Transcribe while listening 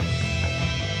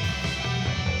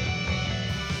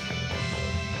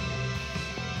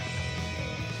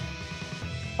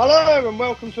Hello and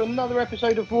welcome to another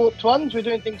episode of Warped Ones. We're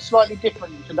doing things slightly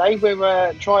different today.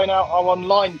 We're trying out our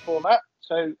online format,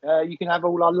 so you can have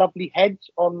all our lovely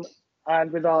heads on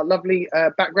and with our lovely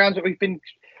backgrounds that we've been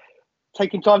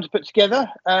taking time to put together.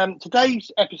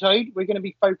 Today's episode, we're going to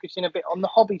be focusing a bit on the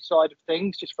hobby side of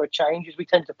things, just for a change, as we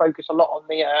tend to focus a lot on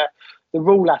the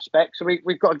rule aspect. So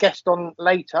we've got a guest on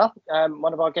later,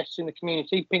 one of our guests in the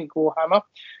community, Pink Warhammer.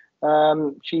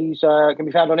 She's can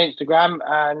be found on Instagram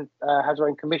and has her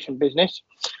own commission business.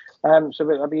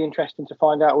 So it'll be interesting to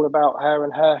find out all about her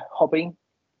and her hobby.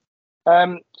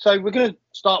 So we're going to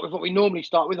start with what we normally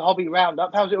start with, a hobby roundup.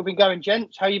 How's it all been going,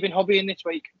 gents? How you been hobbying this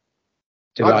week?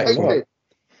 Delightful.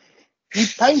 You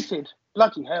painted?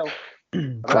 Bloody hell.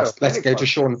 Let's go to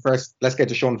Sean first. Let's go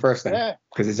to Sean first then,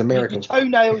 because it's a miracle. Your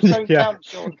toenails don't count,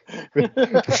 Sean.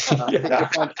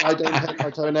 I don't hate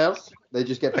my toenails. They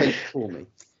just get painted for me.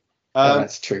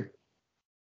 That's true.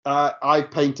 I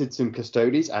painted some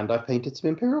Custodes and I painted some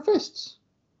Imperial Fists.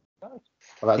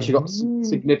 I've actually got a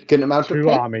significant amount of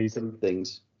armies and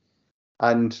things.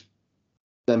 And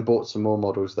then bought some more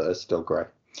models that are still grey.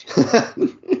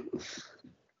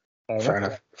 Fair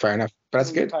enough. But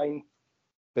that's good.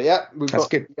 But yeah, we've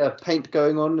got paint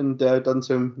going on and done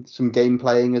some game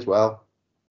playing as well.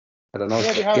 I don't know.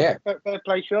 Yeah. Fair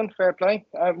play, Sean. Fair play.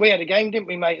 We had a game, didn't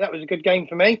we, mate? That was a good game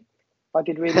for me. I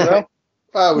did really well.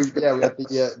 Well, we had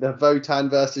the Votann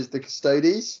versus the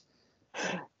Custodes.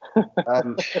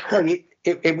 Votann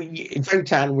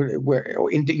were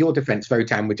in your defence.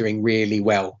 Votann were doing really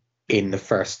well in the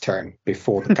first turn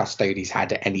before the Custodes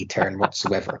had any turn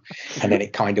whatsoever, and then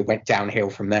it kind of went downhill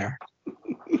from there.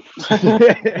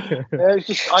 It was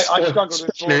just, I struggled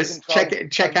with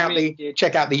check out the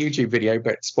YouTube video,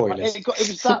 but spoilers. It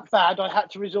was that bad. I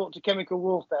had to resort to chemical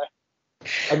warfare.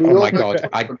 Oh my god!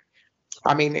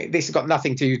 I mean, this has got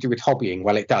nothing to do with hobbying.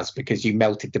 Well, it does, because you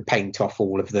melted the paint off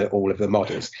all of the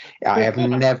models. I have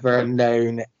never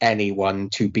known anyone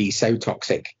to be so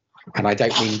toxic, and I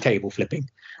don't mean table flipping.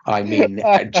 I mean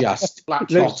just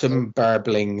bottom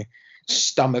burbling,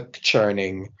 stomach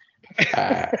churning,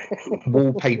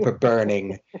 wallpaper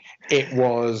burning. It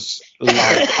was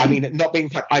like, I mean, not being.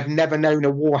 I've never known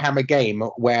a Warhammer game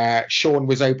where Sean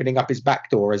was opening up his back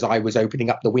door as I was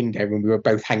opening up the window, and we were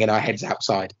both hanging our heads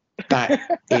outside. That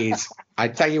is, I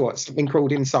tell you what, something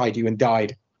crawled inside you and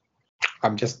died.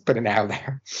 I'm just putting it out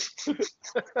there. I'm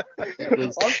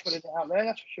putting it out there,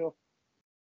 that's for sure.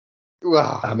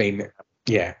 Well, I mean,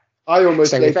 yeah. I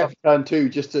almost gave up turn 2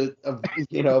 just to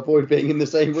avoid being in the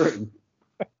same room.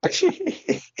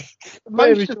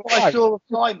 Most of what I saw of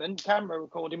Simon camera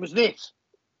recording was this.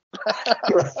 Yeah,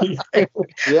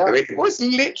 I mean, it was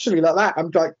literally like that.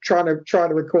 I'm like trying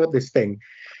to record this thing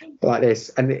like this,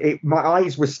 and my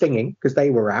eyes were stinging because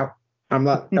they were out. I'm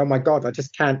like, oh my god, I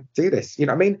just can't do this. You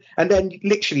know what I mean? And then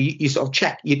literally, you sort of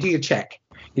check. You do your check.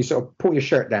 You sort of pull your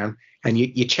shirt down and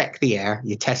you check the air.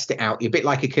 You test it out. You're a bit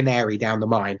like a canary down the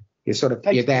mine. You're sort of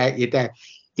you're there, and you're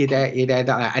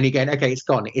going, okay, it's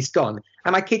gone.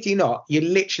 And I kid you not, you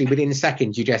literally within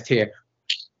seconds you just hear,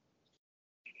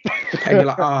 and you're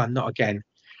like, not again,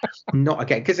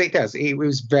 because it does. It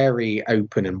was very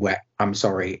open and wet. I'm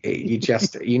sorry,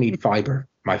 you need fibre,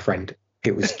 my friend.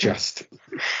 It was just.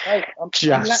 Hey, I'm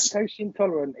lactose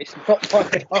intolerant. It's not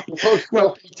my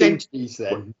well, cheese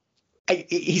then.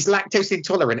 He's lactose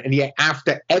intolerant, and yet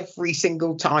after every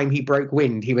single time he broke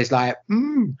wind, he was like,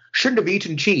 shouldn't have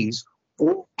eaten cheese.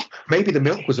 Or maybe the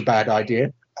milk was a bad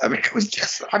idea. I mean, it was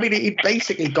just, he'd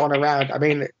basically gone around. I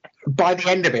mean, by the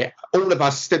end of it, all of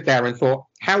us stood there and thought,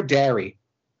 how dare he?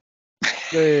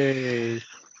 You're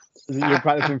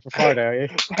practicing for Friday, are you?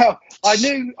 Well, I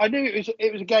knew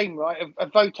it was a game, right? A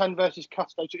Votann versus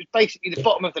Custodes. So it was basically the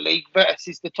bottom of the league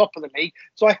versus the top of the league.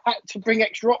 So I had to bring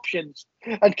extra options,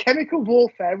 and chemical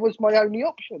warfare was my only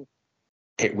option.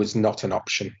 It was not an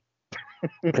option.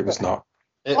 It was not.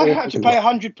 I had to pay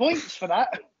 100 points for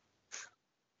that.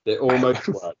 It almost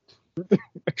worked.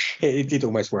 It did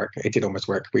almost work.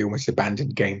 We almost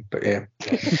abandoned the game, but yeah.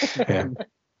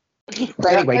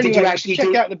 But anyway, did you actually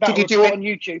check out the battle did you do it on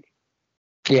YouTube?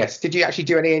 Yes. Did you actually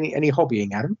do any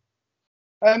hobbying, Adam?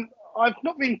 I've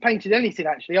not really painted anything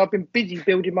actually. I've been busy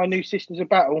building my new Systems of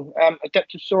Battle,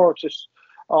 Adeptus Sororitas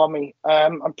army.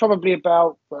 I'm probably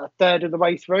about a third of the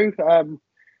way through.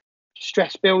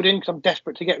 Stress building because I'm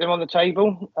desperate to get them on the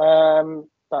table.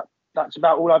 That's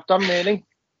about all I've done really.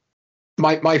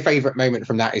 My favourite moment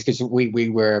from that is because we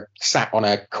were sat on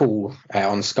a call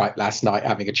on Skype last night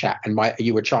having a chat, and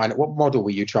you were trying. What model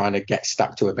were you trying to get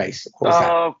stuck to a base?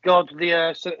 God,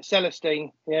 the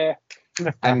Celestine. Yeah.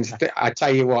 I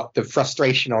tell you what, the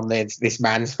frustration on this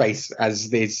man's face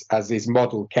as his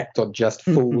model kept on just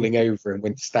falling over and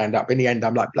went to stand up. In the end,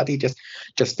 I'm like, bloody just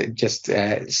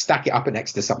stack it up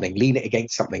next to something, lean it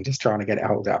against something, just trying to get it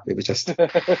hold up. It was just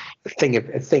a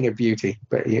thing of beauty,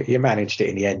 but you managed it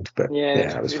in the end. But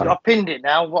yeah, it was fun. I pinned it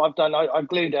now. What I've done, I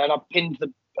glued it and I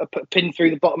put a pin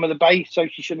through the bottom of the base so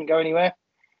she shouldn't go anywhere.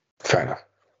 Fair enough.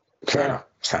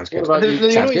 Sounds good.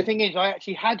 The annoying thing is, I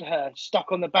actually had her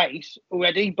stuck on the base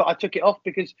already, but I took it off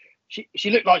because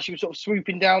she looked like she was sort of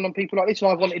swooping down on people like this,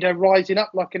 and I wanted her rising up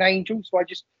like an angel. So I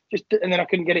just and then I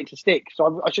couldn't get it to stick.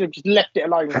 So I should have just left it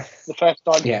alone the first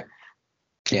time. Yeah.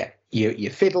 You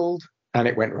fiddled and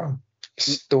it went wrong.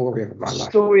 Story of my life.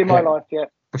 Story of my life. Yeah.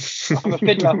 I'm a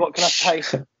fiddler. What can I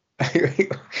say?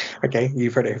 Okay,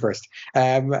 you've heard it first.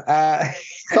 Simon,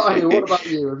 what about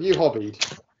you? Have you hobbied?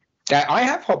 I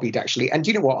have hobbied actually, and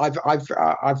do you know what? I've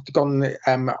gone.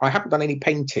 I haven't done any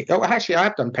painting. Oh, actually, I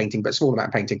have done painting, but a small amount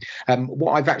of painting.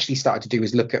 What I've actually started to do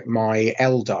is look at my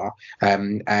Eldar.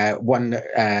 One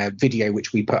video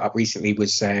which we put up recently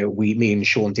was me and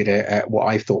Sean did what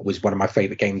I thought was one of my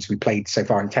favourite games we played so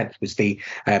far in 10th. Was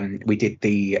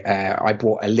I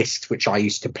bought a list which I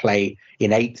used to play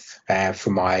in 8th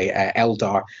for my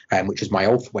Eldar, which was my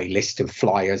Ulthway list of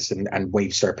flyers and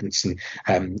wave serpents and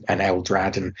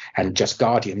Eldrad and just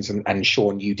Guardians, and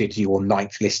Sean, you did your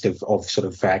 9th list of sort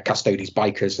of Custodes,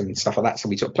 bikers and stuff like that. So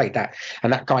we sort of played that,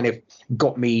 and that kind of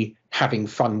got me having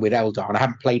fun with Eldar. And I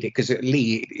haven't played it because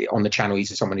Lee on the channel,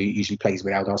 he's someone who usually plays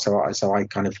with Eldar, so I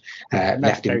kind of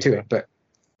left him to it. But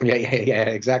yeah,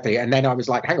 exactly. And then I was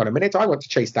like, hang on a minute, I want to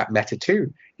chase that meta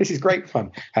too. This is great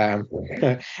fun. No,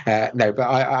 but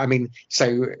I mean,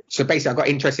 so basically I got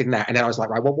interested in that, and then I was like,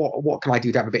 right, well, what can I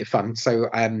do to have a bit of fun? So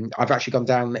I've actually gone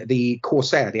down the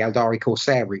Corsair, the Eldari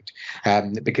Corsair route,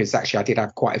 because actually I did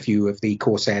have quite a few of the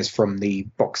Corsairs from the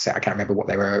box set. I can't remember what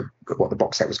the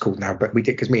box set was called now, but we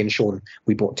did, because me and Sean,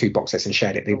 we bought 2 box sets and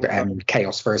shared it. The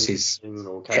Chaos versus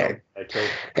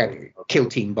Kill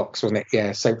Team box, wasn't it?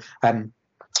 Yeah.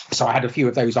 So I had a few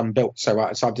of those unbuilt, so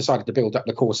I've decided to build up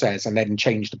the Corsairs and then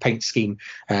change the paint scheme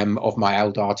of my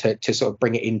Eldar to sort of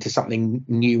bring it into something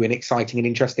new and exciting and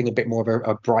interesting, a bit more of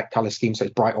a bright colour scheme, so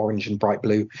it's bright orange and bright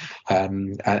blue,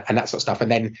 and that sort of stuff.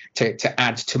 And then to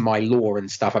add to my lore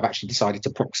and stuff, I've actually decided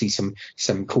to proxy some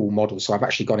cool models. So I've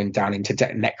actually gone down into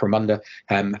Necromunda,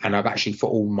 and I've actually, for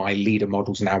all my leader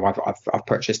models now, I've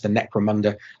purchased the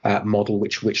Necromunda model,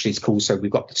 which is cool. So we've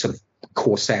got the sort of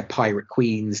Corsair pirate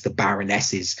queens, the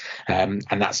baronesses, and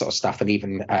that sort of stuff, and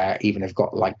even have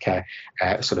got like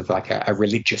sort of like a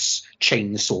religious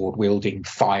chainsword wielding,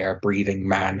 fire breathing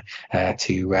man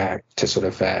to sort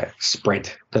of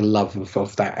spread the love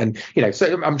of that. And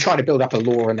so I'm trying to build up a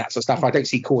lore and that sort of stuff. I don't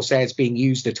see Corsairs being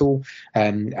used at all.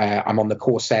 I'm on the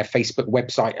Corsair Facebook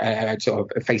website, sort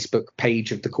of a Facebook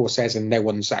page of the Corsairs, and no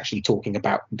one's actually talking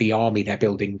about the army they're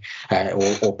building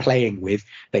or playing with.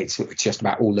 It's just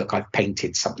about, oh look, I've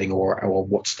painted something, or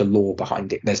what's the lore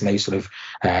behind it. There's no sort of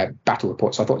battle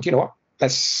report. So I thought, you know what,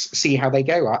 let's see how they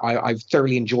go. I've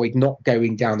thoroughly enjoyed not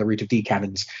going down the route of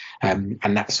decannons, and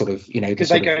that sort of, because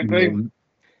they go boom.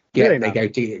 Yeah, they go.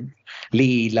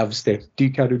 Lee loves the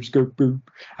decannons go boom.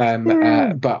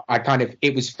 But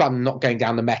it was fun not going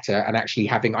down the meta and actually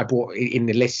having. I bought in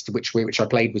the list which I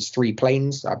played was 3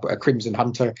 planes, a Crimson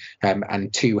Hunter,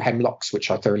 and 2 Hemlocks,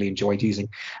 which I thoroughly enjoyed using.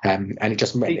 And it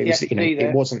just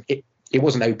it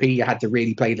wasn't OP. You had to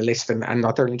really play the list, and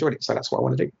I thoroughly enjoyed it. So that's what I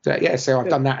want to do. So I've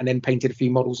done that and then painted a few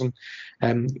models and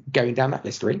going down that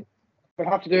list really. We'll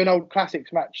have to do an old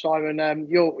classics match, Simon.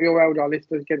 Your Eldar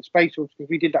list against Space Wolves, because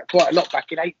we did that quite a lot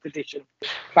back in 8th edition.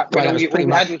 Back when all we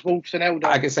had was Wolves and Eldar.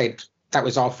 I can say that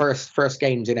was our first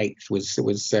games in 8th was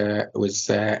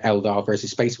Eldar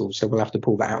versus Space Wolves. So we'll have to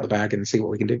pull that out of the bag and see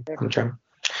what we can do on the channel.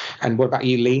 And what about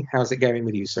you, Lee? How's it going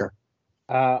with you, sir?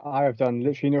 I have done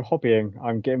literally no hobbying.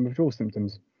 I'm getting withdrawal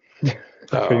symptoms.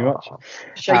 Pretty much.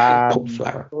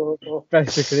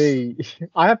 Basically,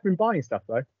 I have been buying stuff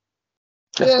though.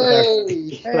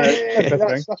 Yay!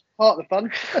 That's part of the fun.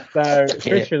 So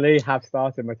officially have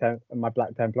started my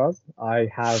Black Templars. I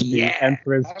have the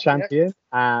Emperor's Champion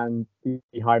and the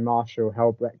High Marshal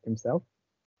Helbrecht himself.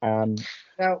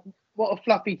 Now, what a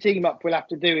fluffy team up we'll have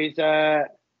to do is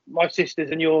my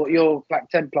sisters and your Black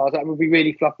Templars. That would be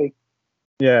really fluffy.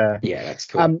 Yeah, that's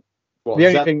cool. The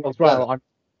only thing as well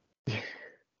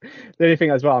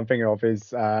I'm thinking of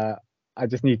is I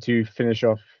just need to finish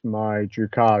off my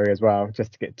Drukhari as well,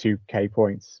 just to get 2k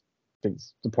points.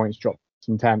 Since the points dropped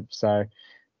from 10th, so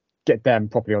get them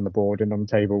properly on the board and on the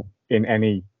table in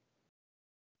any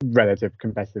relative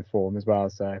competitive form as well.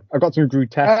 So I got some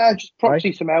Grutef. Just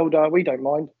proxy some Eldar. We don't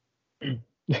mind.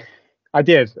 I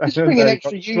did. Just bring an They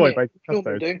extra got destroyed unit. by You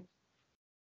normally Custodes. do.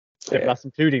 Yeah, but that's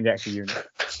including the extra unit.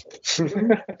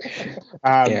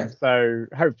 Yeah. So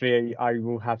hopefully I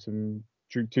will have some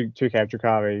 2k of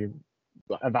Drukhari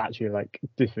of actually like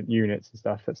different units and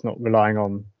stuff that's not relying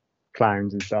on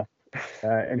clowns and stuff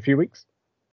in a few weeks.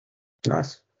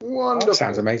 Nice. Wonderful.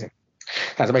 Sounds amazing.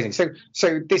 Sounds amazing.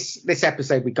 So this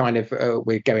episode we kind of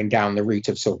we're going down the route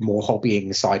of sort of more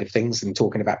hobbying side of things and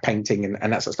talking about painting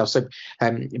and that sort of stuff. So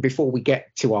before we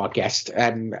get to our guest,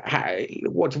 let's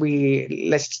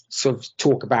sort of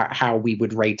talk about how we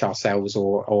would rate ourselves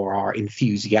or our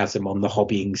enthusiasm on the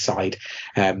hobbying side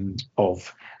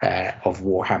of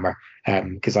Warhammer.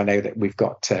 Because I know that we've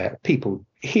got people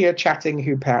here chatting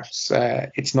who perhaps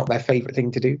it's not their favourite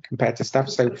thing to do compared to stuff.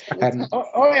 So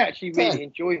I actually really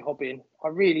enjoy hobbying. I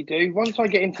really do. Once I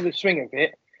get into the swing of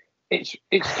it, it's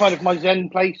kind of my zen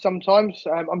place sometimes.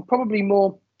 I'm probably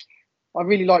more. I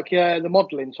really like the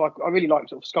modelling, so I really like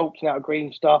sort of sculpting out of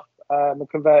green stuff and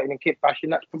converting and kit bashing.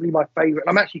 That's probably my favourite.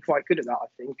 I'm actually quite good at that, I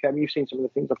think. You've seen some of the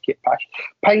things I've kit bashed.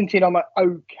 Painting, I'm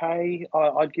okay.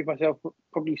 I'd give myself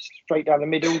probably straight down the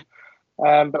middle.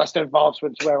 But that's an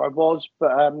advancement to where I was.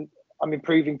 But I'm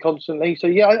improving constantly. So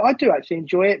yeah, I do actually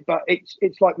enjoy it. But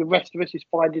it's like the rest of us is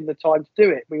finding the time to do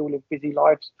it. We all live busy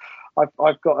lives.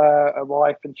 I've got a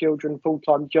wife and children,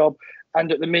 full-time job,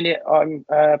 and at the minute I'm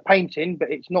painting.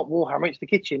 But it's not Warhammer; it's the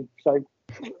kitchen. So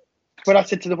when I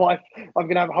said to the wife I'm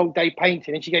going to have a whole day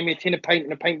painting, and she gave me a tin of paint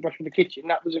and a paintbrush for the kitchen,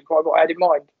 that wasn't quite what I had in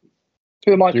mind.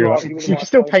 Who am I to argue with? You can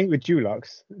still paint with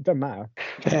Dulux. It doesn't matter.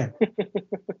 yeah.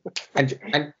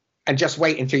 And just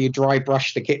wait until you dry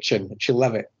brush the kitchen. She'll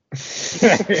love it.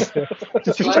 Just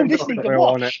Oh, this needs a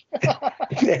wash.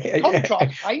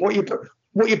 Contrast paint.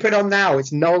 What you put on now,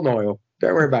 it's Nuln Oil.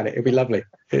 Don't worry about it. It'll be lovely.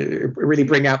 It'll really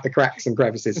bring out the cracks and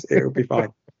crevices. It'll be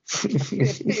fine.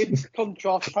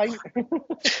 Contrast paint.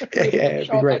 Yeah,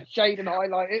 it'd be great. Shade and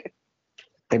highlight it.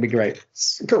 It'd be great.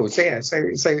 Cool. So yeah, so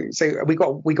we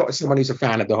got someone who's a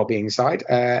fan of the hobbying side.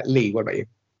 Lee, what about you?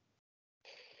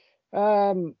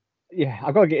 Yeah,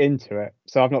 I've got to get into it.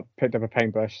 So I've not picked up a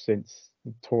paintbrush since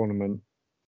the tournament.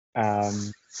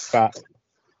 But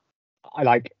I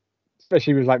like,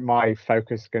 especially with like my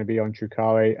focus going to be on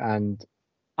Drukhari, and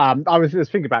I was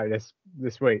just thinking about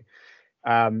this week.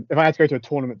 If I had to go to a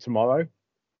tournament tomorrow,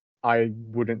 I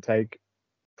wouldn't take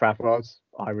Prathros.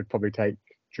 I would probably take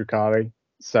Drukhari.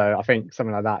 So I think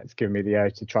something like that is giving me the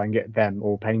urge to try and get them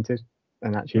all painted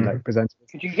and actually like present.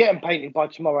 Could you get them painted by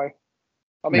tomorrow?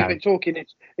 I mean, No. we're talking.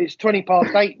 It's 20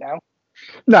 past 8 now.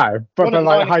 No, but At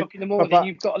like 9 o'clock in the morning,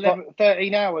 you've got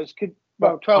 13 hours.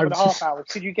 12 and a half hours.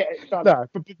 Could you get it done? No,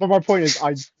 but my point is,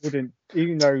 I wouldn't,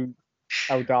 even though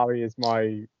Eldari is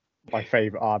my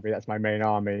favorite army, that's my main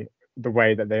army. The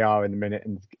way that they are in the minute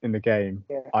in the game,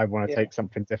 I want to take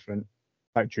something different,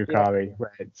 like Drukhari,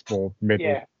 where it's more middle.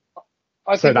 Yeah.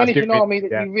 I think when it's an army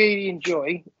that you really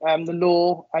enjoy, the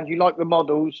lore, and you like the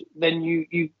models, then you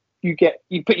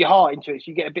put your heart into it.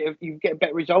 So you get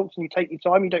better results, and you take your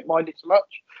time. You don't mind it so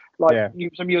much. Like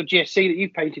some of your GSC that you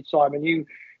painted, Simon, you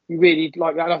really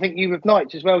like that. And I think you with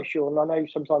Knights as well, Sean. I know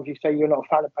sometimes you say you're not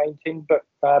a fan of painting, but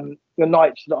your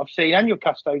Knights that I've seen and your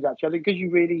Custodes actually, I think because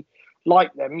you really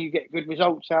like them, you get good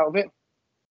results out of it.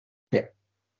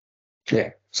 Yeah.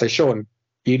 So Sean,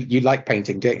 you like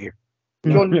painting, don't you?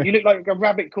 Sean, you look like a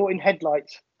rabbit caught in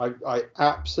headlights. I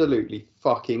absolutely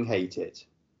fucking hate it.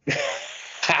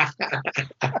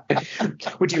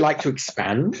 Would you like to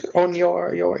expand on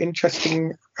your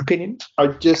interesting opinion? I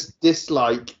just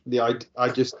dislike I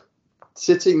just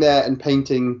sitting there and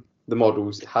painting the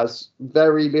models has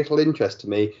very little interest to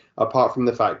me, apart from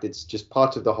the fact it's just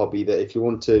part of the hobby that if you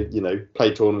want to,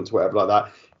 play tournaments, whatever like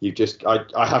that,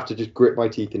 I have to just grit my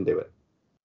teeth and do it.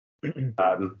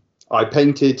 I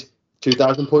painted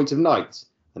 2,000 points of Knights,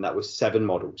 and that was 7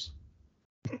 models.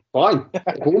 Fine.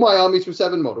 If all my armies were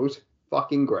 7 models,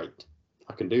 fucking great.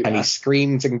 I can do that. And he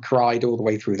screamed and cried all the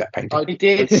way through that painting. He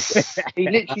did. He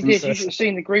literally did. You should have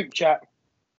seen the group chat.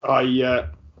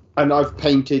 And I've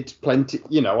painted plenty,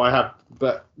 I have,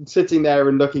 but sitting there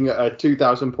and looking at a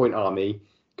 2,000 point army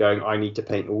going, I need to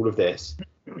paint all of this.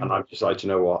 And I'm just like, you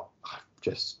know what?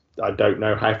 I don't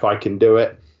know if I can do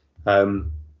it.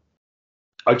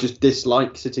 I just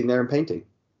dislike sitting there and painting.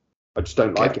 I just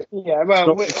don't like it. Yeah,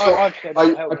 well,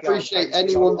 I appreciate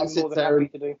anyone that sits there and,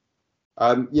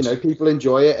 people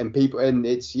enjoy it and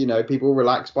it's, people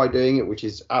relax by doing it, which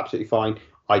is absolutely fine.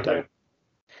 I don't.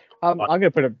 I'm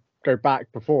going to go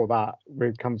back before that when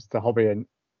it comes to hobbying.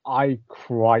 I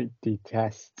quite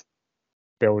detest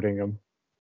building them.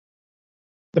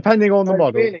 Depending on the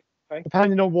model, really? Okay.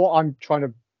 Depending on what I'm trying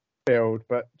to build,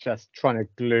 but just trying to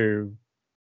glue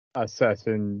a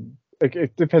certain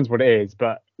it depends what it is,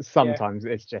 but sometimes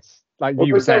it's just like Well,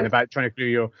 you were was saying there- about trying to glue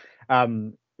your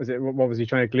was it what was he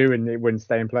trying to glue and it wouldn't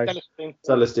stay in place? Celestine.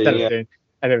 Celestine, yeah. Celestine.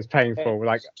 And it was painful. Yeah,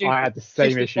 Like stupid. I had the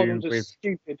same Sisters issue models are with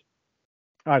stupid.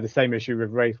 I had the same issue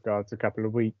with Wraithguards a couple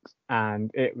of weeks, and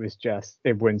it was just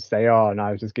it wouldn't stay on.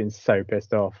 I was just getting so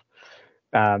pissed off.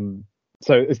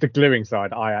 So it's the gluing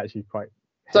side I actually quite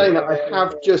Saying that, I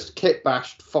have just kit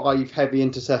bashed 5 heavy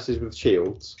intercessors with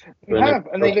shields. You have,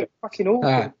 and they look fucking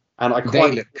awesome. And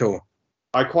They look cool.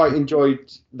 I quite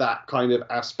enjoyed that kind of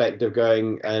aspect of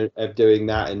going and of doing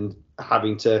that and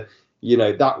having to,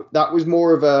 that was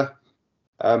more of a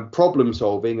problem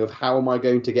solving of how am I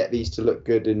going to get these to look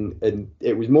good, and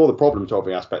it was more the problem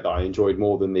solving aspect that I enjoyed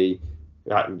more than the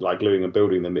like gluing and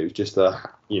building them. It was just I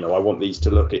want these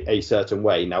to look a certain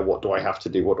way. Now what do I have to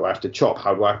do? What do I have to chop?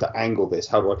 How do I have to angle this?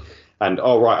 How do I? And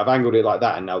right, I've angled it like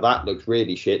that, and now that looks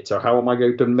really shit. So how am I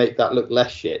going to make that look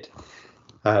less shit?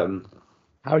 How do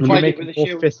you make it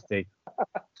more fisty?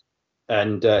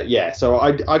 And so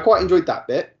I quite enjoyed that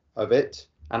bit of it,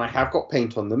 and I have got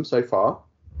paint on them so far.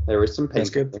 There is some paint. That's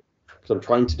good. On them. So I'm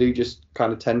trying to do just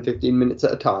kind of 10-15 minutes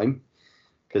at a time,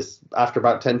 because after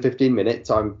about 10-15 minutes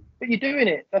But you're doing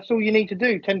it. That's all you need to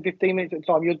do. 10-15 minutes at a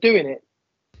time. You're doing it.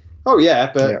 Oh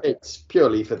yeah, but it's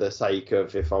purely for the sake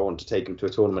of if I want to take them to a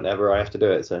tournament ever, I have to do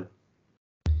it. So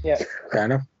yeah, fair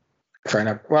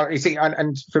enough. Well, you see,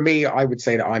 and for me, I would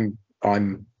say that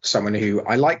I'm someone who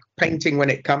I like painting when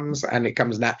it comes and it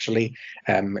comes naturally.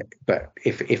 But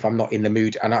if I'm not in the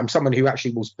mood, and I'm someone who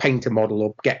actually will paint a model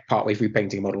or get partway through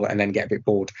painting a model and then get a bit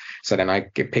bored, so then I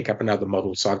pick up another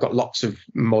model. So I've got lots of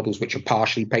models which are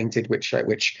partially painted, which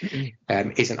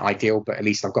isn't ideal, but at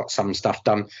least I've got some stuff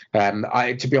done.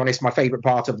 To be honest, my favorite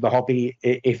part of the hobby,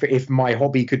 if my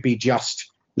hobby could be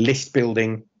just list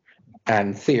building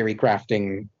and theory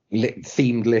crafting,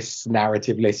 themed lists,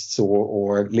 narrative lists,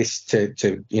 or lists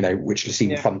to which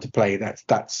seem fun to play,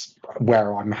 that's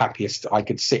where I'm happiest. I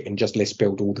could sit and just list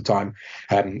build all the time.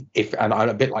 And I'm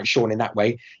a bit like Sean in that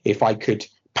way. If I could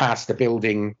pass the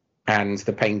building and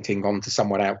the painting on to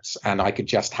someone else, and I could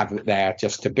just have it there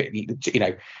just to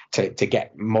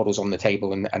get models on the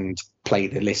table and play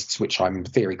the lists which I'm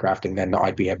theory crafting, then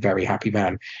I'd be a very happy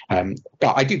man.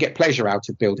 But I do get pleasure out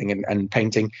of building and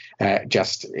painting. I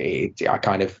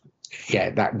kind of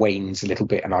that wanes a little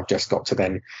bit, and I've just got to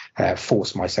then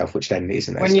force myself, which then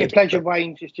isn't when your pleasure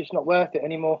wanes, it's just not worth it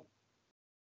anymore.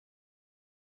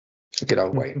 Good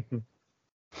old Wayne.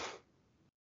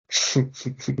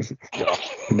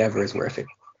 Never is worth it.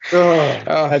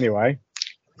 Anyway,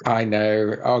 I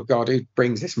know. Oh God, who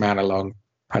brings this man along?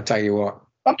 I tell you what.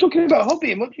 I'm talking about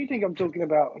hobbying. What do you think I'm talking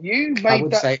about? You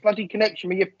made that bloody connection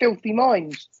with your filthy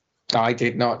minds. I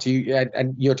did not.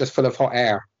 And you're just full of hot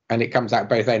air, and it comes out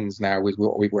both ends now with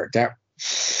what we've worked out.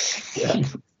 Yeah.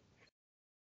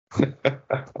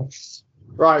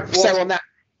 Right. So on that.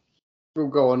 We'll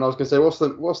go on. I was going to say,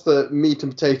 what's the meat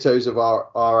and potatoes of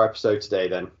our episode today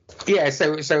then? Yeah,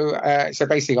 so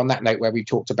basically on that note where we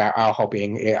talked about our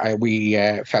hobbying, we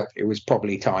felt it was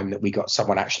probably time that we got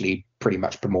someone actually pretty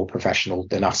much more professional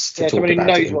than us to talk about it.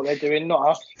 Somebody knows what they're doing, not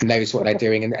us. Knows what they're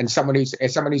doing, and someone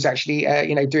who's actually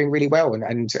doing really well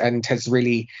and has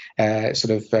really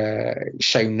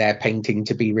shown their painting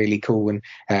to be really cool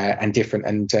and different,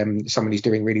 and someone who's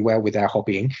doing really well with their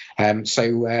hobbying.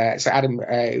 So Adam,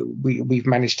 we've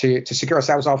managed to secure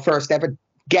ourselves our first ever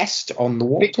guest on the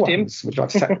Warped Ones. Would you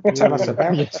like to tell us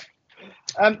about it?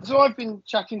 So I've been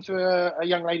chatting to a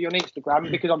young lady on Instagram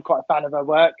because I'm quite a fan of her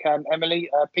work, Emily,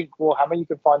 Pink Warhammer. You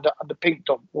can find her under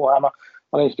pink.warhammer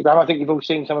on Instagram. I think you've all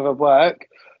seen some of her work.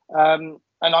 And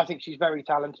I think she's very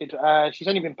talented. She's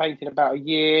only been painting about a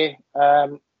year,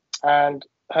 and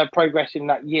her progress in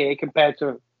that year compared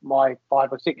to my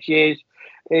 5 or 6 years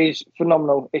is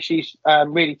phenomenal. She's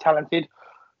really talented.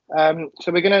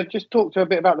 So we're going to just talk to her a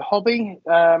bit about the hobby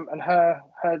and her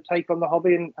take on the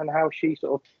hobby and how she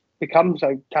sort of becomes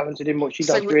so talented in what she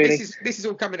does. Really, this is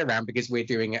all coming around because we're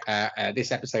doing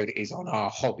this episode is on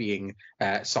our hobbying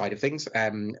side of things,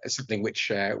 something which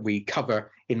we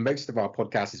cover in most of our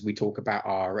podcasts as we talk about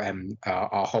our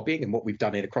hobbying and what we've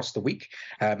done across the week.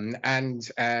 And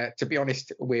to be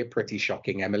honest, we're pretty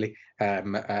shocking, Emily,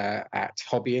 at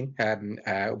hobbying.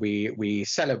 We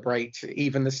celebrate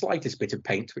even the slightest bit of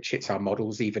paint which hits our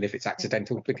models, even if it's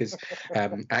accidental, because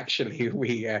actually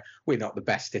we're not the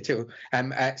best at all.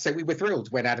 So we were thrilled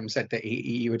when Adam said that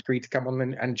he would agree to come on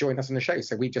and join us on the show.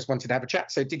 So we just wanted to have a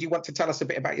chat. So did you want to tell us a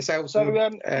bit about yourselves? So did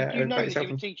you know that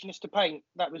you were teaching us to paint?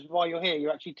 That was why you're here.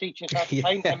 You're actually teaching us how to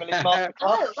paint, Emily's masterclass.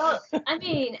 Oh, well, I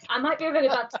mean, I might be a really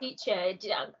bad teacher.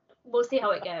 We'll see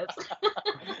how it goes.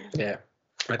 Yeah.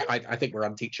 I think we're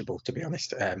unteachable, to be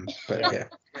honest. But yeah.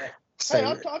 Yeah. So, Hey,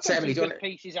 I've done some Emily, do you good want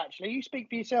pieces actually. You speak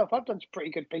for yourself. I've done some pretty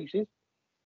good pieces.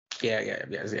 Yeah,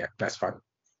 that's fine.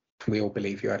 We all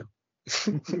believe you, Adam.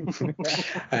 So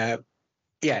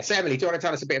Emily, do you want to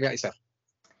tell us a bit about yourself?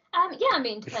 Yeah, I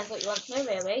mean, depends what you want to know,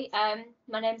 really.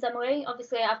 My name's Emily.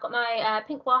 Obviously, I've got my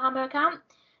Pink Warhammer account,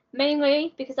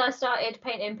 mainly because I started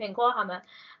painting Pink Warhammer.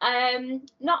 I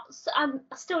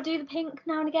still do the pink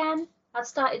now and again. I've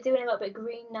started doing a little bit of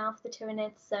green now for the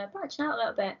Tyranids, so branching out a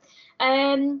little bit.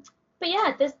 But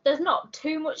yeah, there's not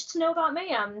too much to know about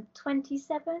me. I'm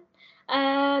 27.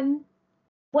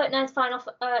 Work 9 to 5,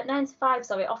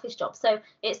 office job. So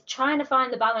it's trying to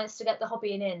find the balance to get the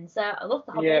hobby in. So I love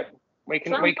the hobby. Yeah, we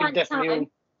can definitely.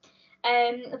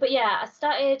 But yeah, I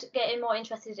started getting more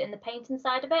interested in the painting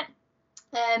side of it.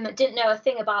 Didn't know a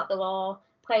thing about the law,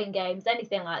 playing games,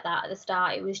 anything like that at the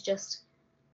start. It was just,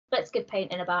 let's give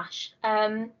painting a bash.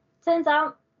 Turns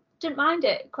out, didn't mind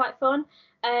it. Quite fun.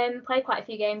 Play quite a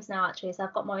few games now actually, so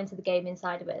I've got more into the gaming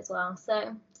side of it as well.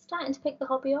 So starting to pick the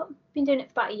hobby up. Been doing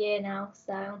it for about a year now.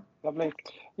 So Lovely.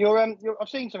 I've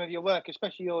seen some of your work,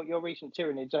 especially your recent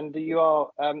Tyranids, and you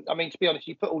are. I mean, to be honest,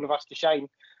 you put all of us to shame.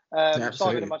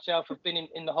 Simon and myself have been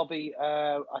in the hobby.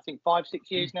 I think 5-6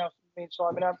 years now. Me and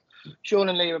Simon have. Sean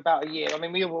and Lee are about a year. I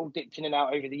mean, we have all dipped in and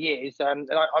out over the years, and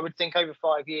I would think over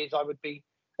 5 years I would be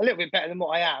a little bit better than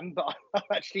what I am, but I'm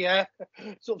actually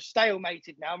sort of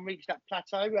stalemated now and reached that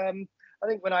plateau. I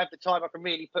think when I have the time, I can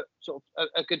really put sort of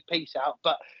a good piece out.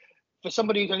 But for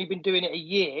somebody who's only been doing it a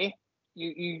year,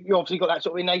 you obviously got that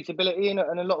sort of innate ability and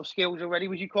a lot of skills already.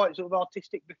 Was you quite sort of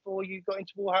artistic before you got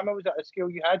into Warhammer? Was that a skill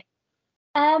you had?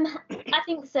 I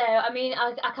think so. I mean,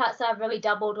 I can't say I've really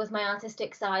dabbled with my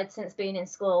artistic side since being in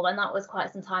school, and that was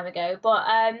quite some time ago. But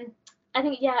I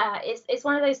think, yeah, it's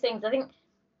one of those things. I think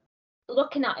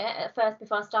looking at it at first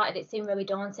before I started, it seemed really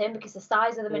daunting because the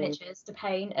size of the miniatures to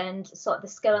paint and sort of the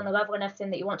skill and the level and everything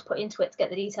that you want to put into it to get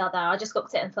the detail there. I just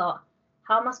looked at it and thought,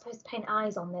 how am I supposed to paint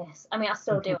eyes on this? I mean, I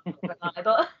still do,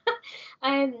 but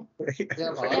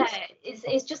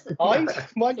it's just eyes.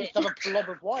 Mine just have a blob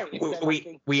of white.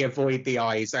 We avoid the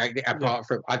eyes apart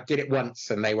from I did it once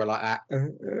and they were like that. I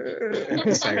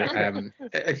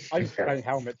used to paint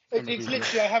helmets. It's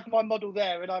literally I have my model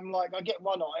there and I'm like I get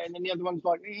one eye and then the other one's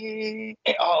like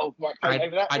oh right, paint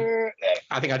over that.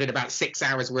 I think I did about 6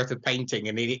 hours worth of painting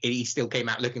and he still came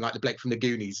out looking like the Blake from the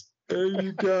Goonies. There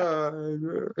you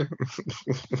go.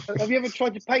 Have you ever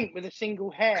tried to paint with a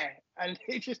single hair and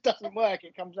it just doesn't work?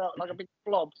 It comes out like a big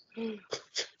blob.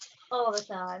 All the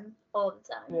time.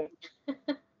 Yeah.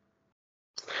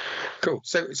 Cool.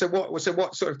 So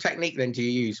what sort of technique then do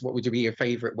you use? What would be your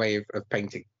favourite way of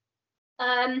painting?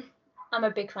 I'm a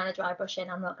big fan of dry brushing,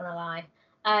 I'm not gonna lie.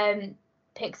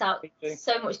 Picks out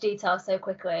so much detail so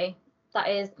quickly. That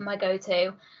is my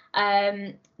go-to.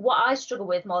 What I struggle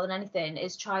with more than anything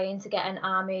is trying to get an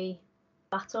army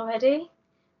battle ready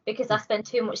because I spend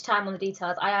too much time on the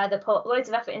details. I either put loads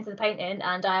of effort into the painting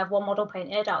and I have one model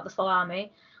painted out of the full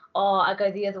army, or I go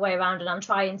the other way around and I'm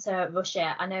trying to rush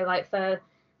it. I know, like for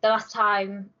the last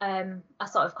time I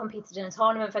sort of competed in a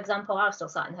tournament, for example, I was still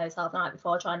sat in the hotel the night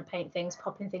before trying to paint things,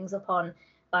 popping things up on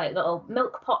like little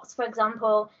milk pots, for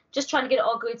example, just trying to get it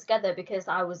all glued together because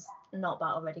I was not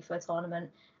battle ready for a tournament.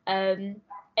 And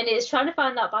it's trying to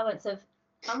find that balance of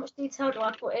how much detail do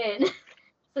I put in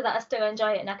so that I still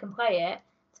enjoy it and I can play it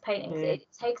to painting. It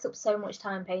takes up so much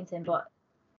time painting, but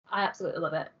I absolutely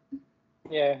love it.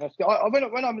 Yeah, that's good.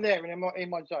 When I'm there and in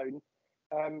my zone,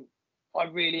 I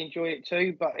really enjoy it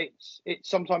too. But it's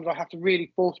sometimes I have to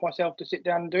really force myself to sit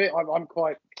down and do it. I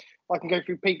can go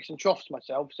through peaks and troughs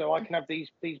myself, so I can have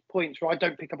these points where I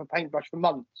don't pick up a paintbrush for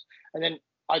months, and then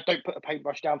I don't put a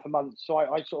paintbrush down for months. So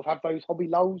I sort of have those hobby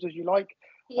lulls, as you like,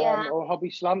 or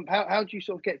hobby slump. How do you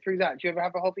sort of get through that? Do you ever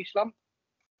have a hobby slump?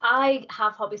 I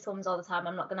have hobby slumps all the time,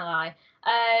 I'm not gonna lie.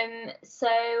 So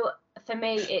for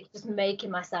me, it's just making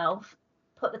myself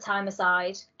put the time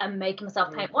aside and making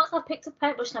myself paint. Once I've picked up a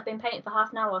paintbrush and I've been painting for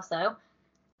half an hour or so,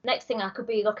 next thing I could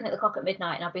be looking at the clock at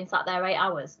midnight and I've been sat there 8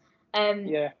 hours.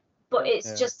 But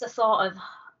it's just a thought of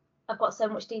I've got so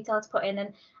much detail to put in,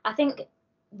 and I think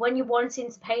when you're wanting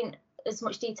to paint as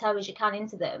much detail as you can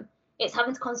into them, it's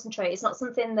having to concentrate. It's not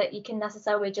something that you can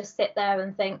necessarily just sit there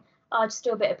and think, oh, I'll just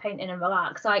do a bit of painting and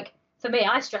relax. Like for me,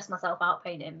 I stress myself out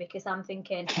painting because I'm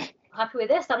thinking, I'm happy with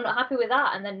this, I'm not happy with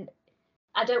that, and then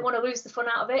I don't want to lose the fun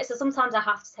out of it. So sometimes I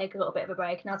have to take a little bit of a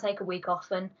break, and I'll take a week off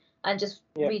and just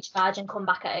recharge and come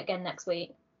back at it again next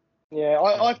week. Yeah,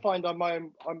 I find I'm my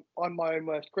own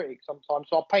worst critic sometimes.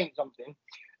 So I'll paint something.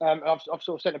 I've sort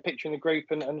of sent a picture in the group,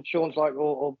 and Sean's like,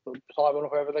 or Simon or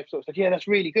whoever, they've sort of said, yeah, that's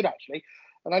really good actually.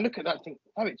 And I look at that and think,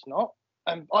 no, it's not.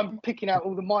 and I'm picking out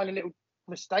all the minor little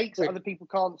mistakes that other people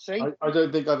can't see. I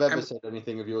don't think I've ever said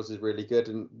anything of yours is really good,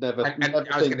 and never. And never I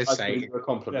was think going to I've say, given you a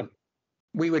compliment.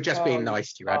 we were just being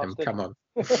nice to you, Adam. bastard. Come on.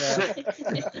 Yeah.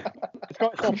 It's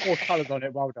got 4 colours on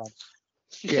it. Well done.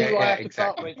 Do you see what I have to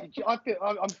exactly. part with? I feel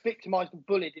I'm victimised and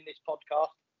bullied in this podcast.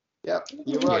 Yep,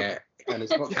 you're right. Yeah, And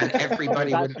it's not. and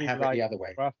everybody It's wouldn't actually, have it like, the other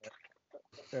way. worth it.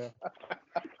 Yeah.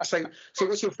 So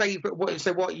what's your favourite?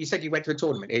 What you said you went to a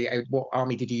tournament? What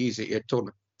army did you use at your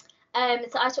tournament?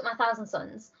 So I took my Thousand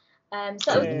Suns.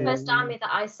 So that was the first army that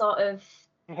I sort of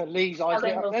Lee's eyes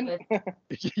lit up then.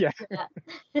 Yeah.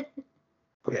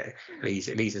 Yeah,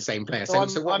 Lee's the same player. So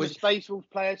what I'm was? a Space Wolves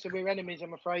player, so we're enemies,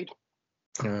 I'm afraid.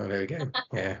 Oh, there we go.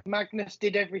 Yeah. Magnus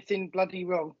did everything bloody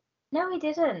wrong. No, he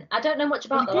didn't. I don't know much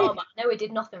about the law, but I know he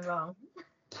did nothing wrong.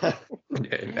 No.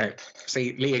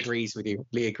 See, Lee agrees with you.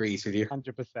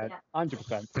 100%.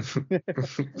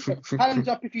 100%. Hands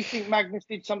up if you think Magnus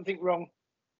did something wrong.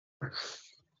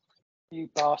 You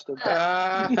bastard.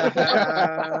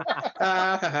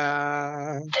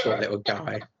 Poor little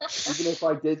guy. Even if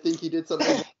I did think he did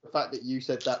something, the fact that you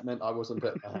said that meant I wasn't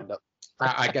putting my hand up.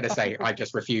 I gotta say, I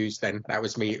just refused. Then that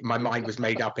was me. My mind was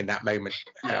made up in that moment.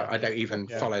 I don't even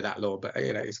follow that law, but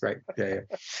it's great. Yeah.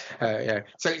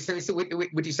 So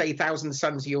would you say Thousand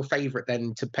Suns are your favourite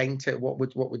then to paint? What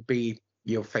would be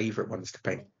your favourite ones to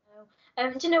paint?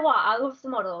 Do you know what? I love the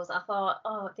models. I thought,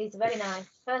 these are very nice.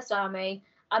 First army.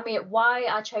 I mean, why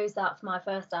I chose that for my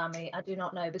first army, I do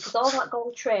not know. Because all that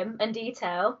gold trim and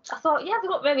detail, I thought, yeah, they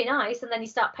look really nice. And then you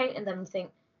start painting them and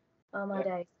think, oh my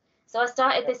days. So I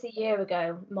started this a year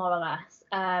ago, more or less.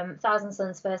 Thousand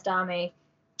Suns first army.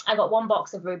 I got 1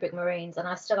 box of Rubric Marines, and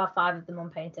I still have 5 of them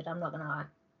unpainted. I'm not gonna lie.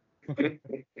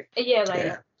 A year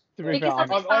later. Yeah. Because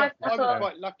I was quite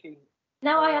lucky.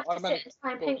 Now I have to sit and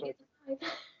try and paint these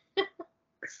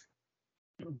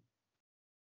 5.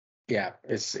 Yeah,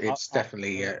 it's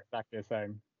definitely exactly the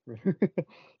same.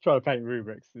 Trying to paint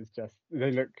rubrics is just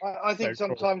they look. I think so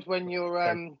sometimes cool. when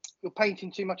you're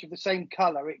painting too much of the same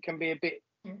colour, it can be a bit.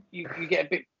 You get a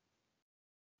bit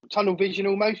tunnel vision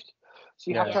almost.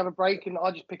 So you have to have a break, and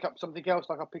I just pick up something else,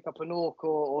 like I pick up an Orc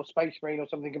or Space Marine or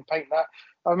something and paint that.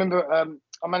 I remember I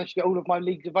managed to get all of my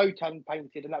Leagues of Votann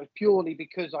painted, and that was purely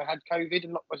because I had COVID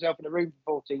and locked myself in a room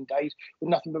for 14 days with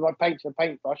nothing but my paints and a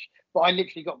paintbrush. But I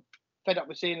literally got fed up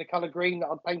with seeing the colour green that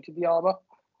I'd painted the armour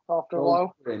after a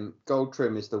while. Gold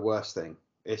trim is the worst thing.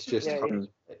 It's just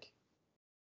cosmetic.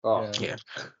 Yeah.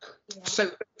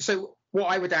 So what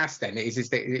I would ask then is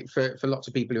that for lots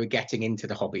of people who are getting into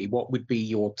the hobby, what would be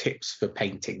your tips for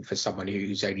painting for someone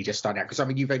who's only just starting out? Because I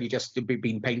mean, you've only just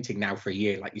been painting now for a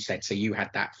year, like you said. So you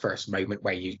had that first moment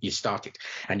where you started,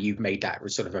 and you've made that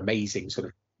sort of amazing sort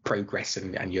of progress,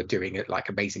 and you're doing it like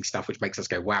amazing stuff, which makes us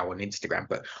go wow on Instagram.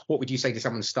 But what would you say to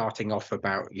someone starting off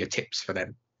about your tips for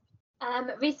them?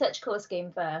 Research colour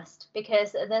scheme first,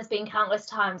 because there's been countless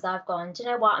times I've gone, do you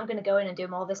know what, I'm going to go in and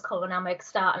do all this colour and I'll make a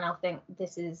start, and I'll think,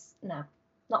 this is not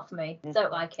for me,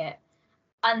 don't like it,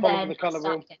 and follow then the colour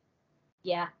rule.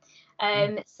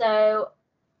 So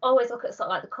always look at sort of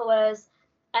like the colours.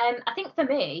 I think for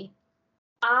me,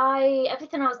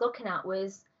 everything I was looking at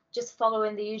was just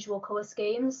following the usual colour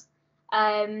schemes,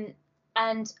 and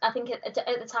I think at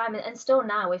the time and still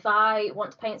now, if I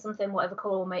want to paint something, whatever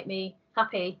colour will make me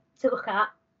happy to look at,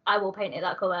 I will paint it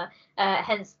that colour.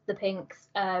 Hence the pinks,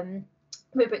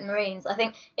 Rubric Marines. I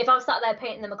think if I was sat there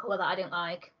painting them a colour that I didn't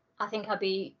like, I think I'd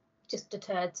be just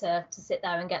deterred to sit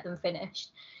there and get them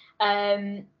finished,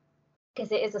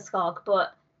 because it is a slog.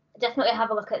 But definitely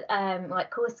have a look at like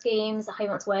colour schemes, how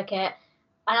you want to work it,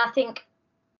 and I think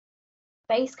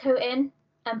base coating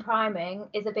and priming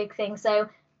is a big thing. So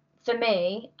for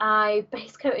me, I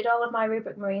base coated all of my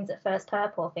Rubric Marines at first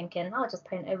purple, thinking I'll just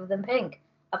paint over them pink.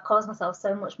 I've caused myself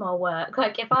so much more work.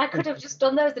 Like if I could have just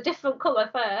done those a different colour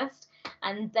first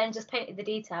and then just painted the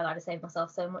detail, I'd have saved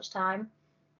myself so much time.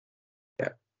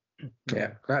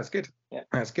 Yeah, that's good. Yeah,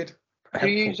 that's good. Do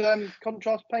you use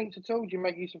contrast paints at all? Do you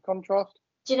make use of contrast?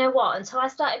 Do you know what? Until I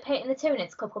started painting the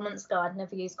Tunics a couple of months ago, I'd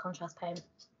never used contrast paint,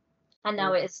 and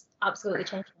now it's absolutely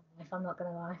changed my life. I'm not going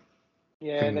to lie.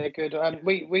 Yeah, they're good.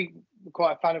 We were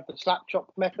quite a fan of the slap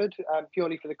chop method,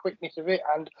 purely for the quickness of it,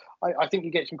 and I think you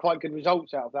get some quite good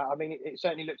results out of that. I mean, it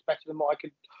certainly looks better than what I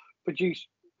could produce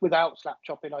without slap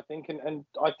chopping, I think, and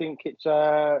I think it's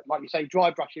like you say, dry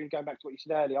brushing. Going back to what you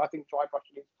said earlier, I think dry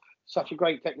brushing is such a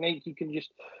great technique. You can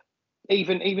just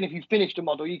even if you've finished a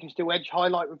model, you can still edge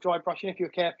highlight with dry brushing if you're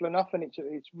careful enough, and it's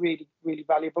really,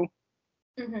 valuable.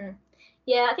 Mm-hmm.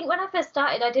 Yeah, I think when I first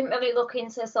started, I didn't really look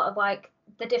into sort of like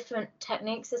the different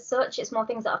techniques as such. It's more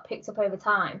things that I've picked up over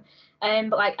time.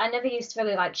 But like I never used to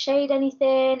really like shade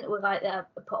anything or like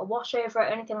put a wash over it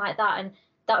or anything like that, and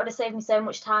that would have saved me so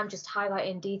much time just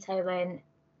highlighting, detailing,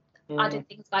 adding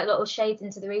things like little shades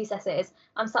into the recesses.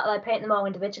 I'm sat there painting them all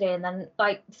individually, and then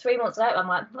like 3 months later I'm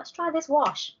like, let's try this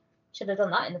wash. Should have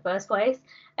done that in the first place.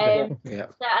 So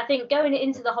I think going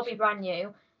into the hobby brand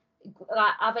new,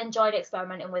 like, I've enjoyed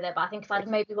experimenting with it, but I think if I'd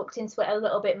maybe looked into it a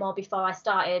little bit more before I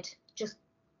started just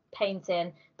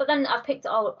painting, but then I've picked it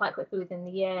all up quite quickly within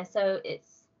the year, so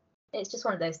it's just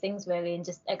one of those things really, and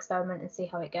just experiment and see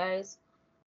how it goes.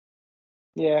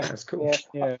 Yeah, That's cool.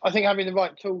 Yeah. I think having the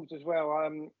right tools as well.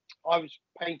 I was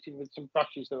painting with some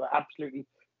brushes that were absolutely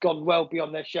gone well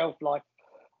beyond their shelf life,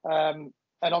 and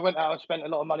I went out and spent a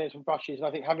lot of money on some brushes. And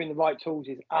I think having the right tools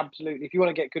is absolutely, if you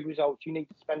want to get good results, you need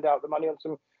to spend out the money on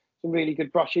some really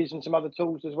good brushes and some other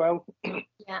tools as well.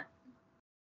 Yeah.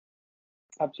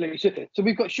 Absolutely. So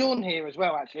we've got Sean here as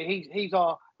well. Actually, he's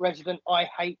our resident I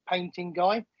hate painting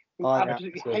guy. He I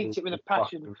absolutely hates it with a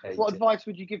passion. What advice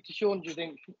would you give to Sean, do you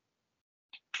think?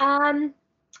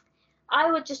 I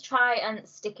would just try and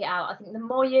stick it out. I think the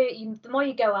more you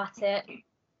go at it,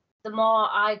 the more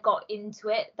I got into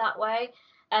it that way.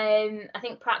 I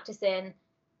think practicing,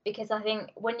 because I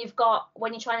think when you're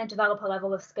trying to develop a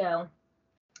level of skill,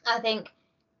 I think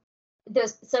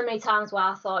there's so many times where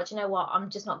I thought, you know what, I'm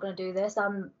just not going to do this.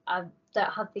 I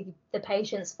don't have the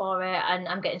patience for it, and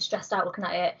I'm getting stressed out looking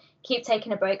at it. Keep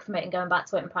taking a break from it and going back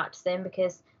to it and practicing,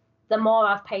 because the more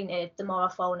I've painted, the more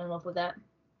I've fallen in love with it.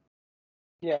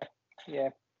 Yeah.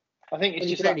 I think it's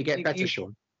You just can only get better,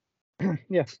 Sean.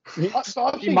 Yeah. I've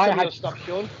seen You some might of your have- stuff,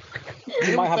 Sean.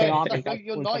 You might have an army.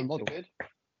 Your nights are good.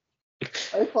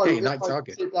 If I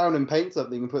sit down and paint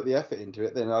something and put the effort into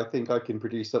it, then I think I can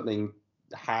produce something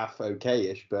half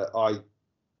okay-ish. But I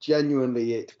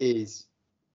genuinely, it is,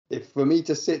 if for me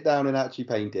to sit down and actually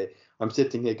paint it, I'm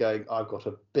sitting here going, I've got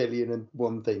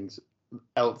 1,000,000,001 things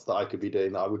else that I could be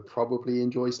doing that I would probably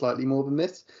enjoy slightly more than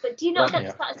this. But do you not get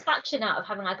the satisfaction out of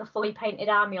having like a fully painted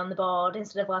army on the board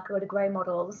instead of like a load of grey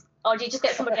models? Or do you just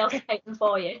get somebody else to paint them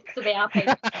for you, so they are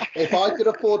painted? If I could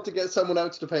afford to get someone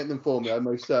else to paint them for me, I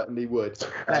most certainly would.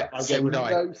 I get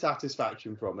no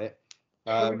satisfaction from it.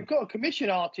 We've got a commission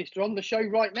artist on the show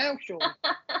right now, Sean.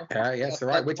 Yes, all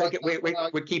right.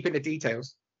 We're keeping the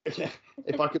details.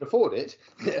 If I could afford it,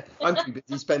 I'm too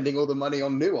busy spending all the money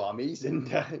on new armies,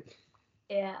 and I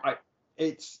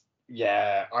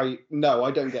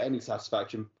don't get any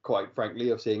satisfaction, quite frankly,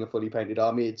 of seeing a fully painted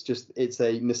army. It's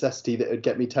a necessity that would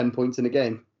get me 10 points in a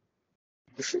game.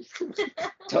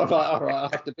 So I'm like, all right, I'll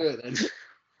have to do it then.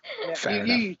 Yeah,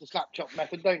 you use the slap chop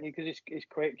method, don't you? Because it's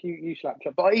quick. You slap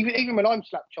chop, but even when I'm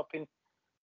slap chopping,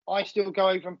 I still go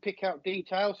over and pick out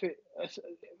details. So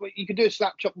you could do a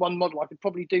slap chop one model. I could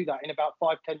probably do that in about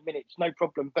 5-10 minutes, no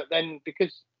problem. But then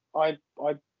because I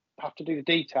have to do the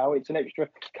detail, it's an extra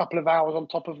couple of hours on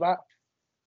top of that.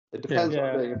 It depends what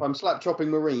I'm doing. If I'm slap chopping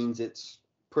Marines, it's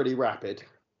pretty rapid.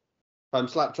 If I'm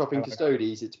slap chopping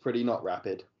Custodies, it's pretty not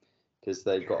rapid, because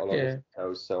they've got a lot of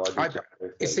details. So I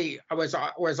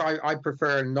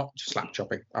prefer not slap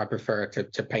chopping. I prefer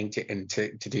to paint it and to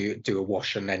do a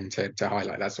wash and then to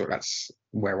highlight. That's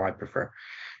where I prefer.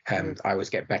 I always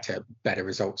get better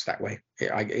results that way.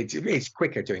 It's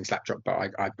quicker doing slap chop,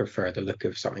 but I prefer the look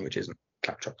of something which isn't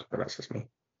slap chop. But that's just me.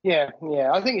 Yeah.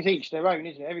 I think it's each their own,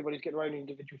 isn't it? Everybody's got their own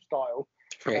individual style.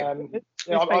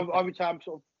 I would say I'm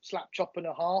sort of slap chop and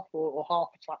a half, or half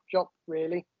a slap chop,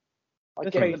 really. I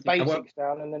get the basics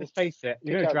down, and then let's face it,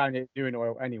 you're going to drown it doing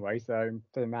oil anyway, so it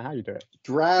doesn't matter how you do it.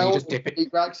 Drown, you just dip it.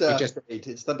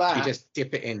 It's the back. You just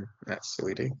dip it in. That's what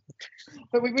we do.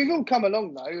 But we've all come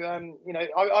along though.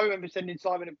 I remember sending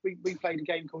Simon. We played a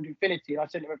game called Infinity, and I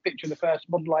sent him a picture of the first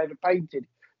model I ever painted.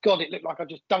 God, it looked like I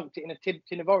just dunked it in a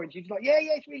tin of orange. He was like, "Yeah,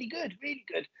 it's really good, really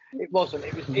good." It wasn't.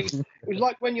 It was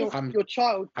like when your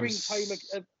child brings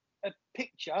home a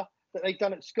picture that they've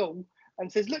done at school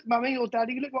and says, "Look, mummy or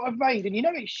daddy, look what I've made," and you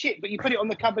know it's shit, but you put it on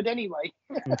the cupboard anyway.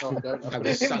 I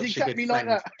was such a good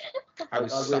friend. I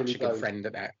was such a good friend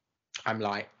at that. I'm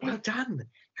like, well done.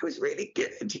 It was really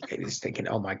good. I was thinking,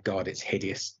 oh my God, it's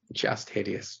hideous, just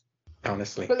hideous.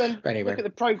 Honestly. But then anyway, look at the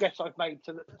progress I've made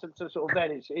to sort of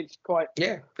then. It's quite.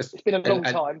 Yeah. It's been a long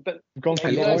time, but gone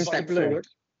from a step forward.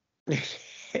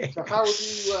 So how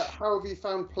have you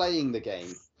found playing the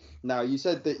game? Now, you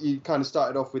said that you kind of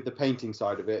started off with the painting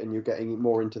side of it and you're getting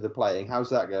more into the playing. How's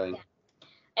that going?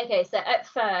 Okay, so at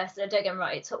first, don't get me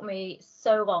right, it took me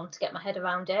so long to get my head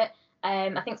around it.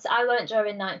 I think I learnt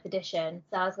during 9th edition,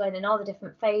 so I was learning all the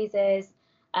different phases.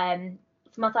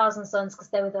 For my Thousand Sons, because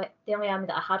they were the only army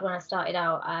that I had when I started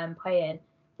out playing,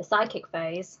 the psychic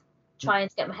phase trying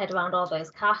to get my head around all those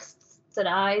casts to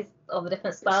dies, all the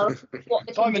different spells. What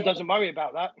they can Simon do. doesn't worry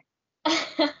about that.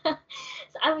 So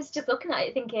I was just looking at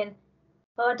it thinking,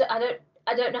 oh,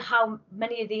 I don't know how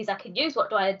many of these I can use. What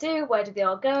do I do? Where do they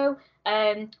all go?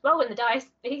 Rolling the dice,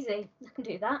 easy. I can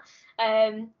do that.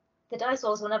 The dice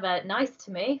rolls were never nice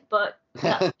to me, but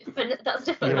that's different. That's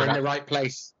different. You're in now. the right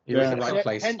place. You're in the right Yeah,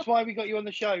 place. hence why we got you on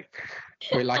the show.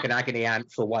 We're like an agony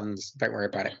ant for ones. Don't worry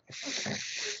about it.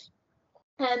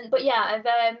 But yeah, I've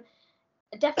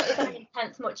definitely found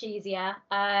intense much easier.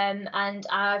 And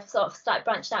I've sort of started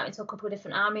branching out into a couple of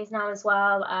different armies now as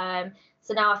well.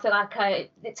 So now I feel like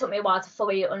it took me a while to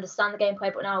fully understand the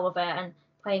gameplay, but now I love it and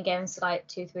playing games like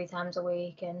 2-3 times a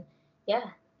week. And yeah,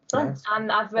 fun. Nice.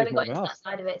 I've really That's got more into than that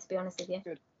side of it, to be honest with you.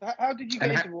 Good. How did you get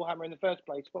And into Warhammer in the first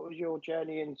place? What was your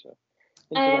journey into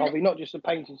the Um, hobby? Not just the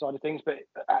painting side of things, but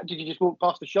did you just walk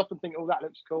past the shop and think, "Oh, that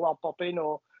looks cool, I'll pop in,"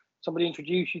 or somebody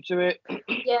introduced you to it?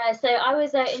 Yeah, so I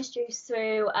was introduced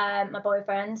through my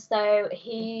boyfriend. So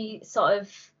he sort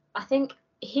of, I think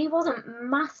he wasn't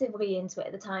massively into it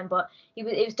at the time, but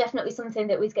it was definitely something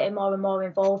that we was getting more and more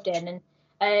involved in.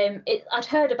 And I'd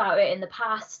heard about it in the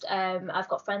past. I've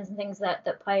got friends and things that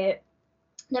play it.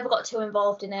 Never got too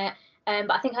involved in it. But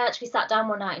I think I actually sat down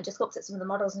one night and just looked at some of the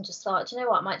models and just thought, do you know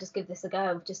what, I might just give this a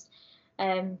go. Just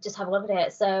have a look at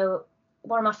it. So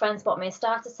one of my friends bought me a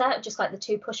starter set, just like the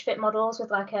 2 push fit models with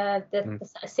like the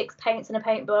set of 6 paints and a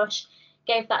paintbrush.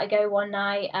 Gave that a go one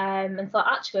night and thought,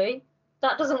 actually,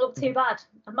 that doesn't look too bad.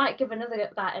 I might give another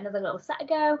little set a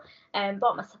go.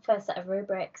 Bought my first set of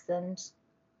rubrics, and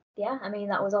yeah, I mean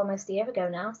that was almost a year ago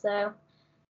now. So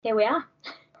here we are.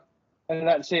 And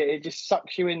that's it. It just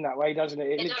sucks you in that way, doesn't it?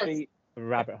 It Literally. The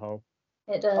rabbit hole.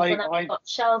 It does. And I've got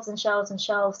shelves and shelves and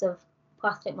shelves of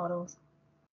plastic models.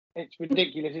 It's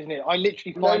ridiculous, isn't it? I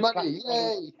literally No find money, plastic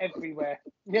models yay! everywhere.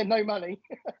 Yeah, no money.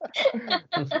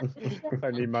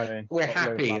 Don't need money. We're Got loads of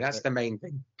happy. plastic. That's the main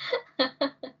thing.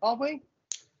 Are we?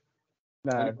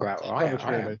 No. Well, Never I am.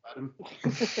 truly. Adam.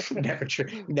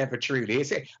 never truly.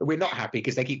 We're not happy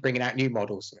because they keep bringing out new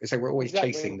models, so we're always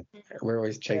Exactly. chasing them. We're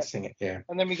always chasing it. Yeah.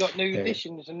 And then we got new Yeah.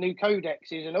 editions and new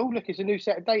codexes, and oh look, it's a new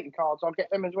set of data cards. I'll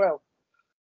get them as well.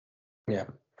 Yeah.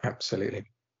 Absolutely.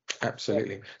 So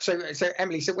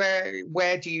Emily, so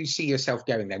where do you see yourself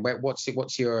going then?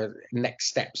 What's your next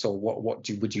steps, or what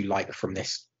would you like from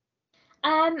this?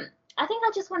 I think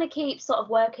I just want to keep sort of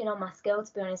working on my skill,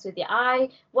 to be honest with you.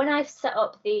 When I set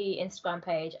up the Instagram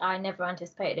page, I never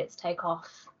anticipated it to take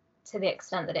off to the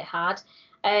extent that it had.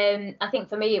 I think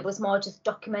for me it was more just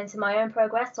documenting my own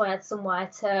progress, so I had somewhere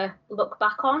to look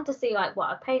back on to see like what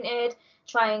I painted,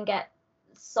 try and get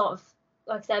sort of,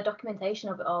 like I said, documentation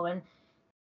of it all, and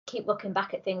keep looking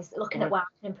back at things, looking at where I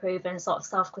can improve and sort of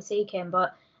self-critiquing.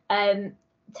 But it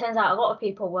turns out a lot of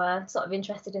people were sort of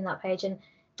interested in that page, and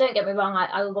don't get me wrong,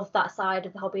 I love that side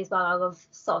of the hobby as well. I love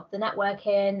sort of the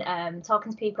networking,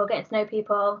 talking to people, getting to know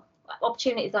people,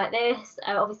 opportunities like this.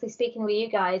 Obviously speaking with you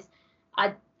guys,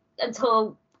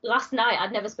 until last night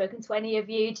I'd never spoken to any of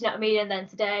you, do you know what I mean? And then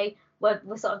today we're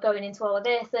sort of going into all of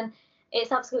this, and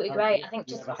it's absolutely great. I think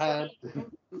just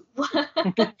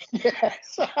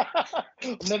Yes.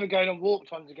 I'm never going on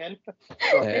walked ones again.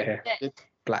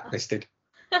 Blacklisted.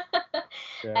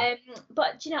 Yeah.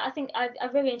 But do you know, I think I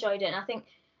really enjoyed it, and I think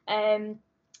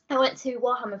I went to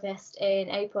Warhammer Fest in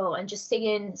April, and just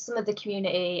seeing some of the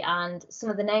community and some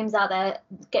of the names out there,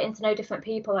 getting to know different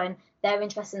people and their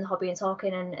interest in the hobby and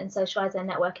talking and socialising and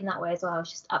networking that way as well was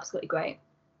just absolutely great.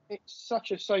 It's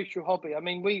such a social hobby. I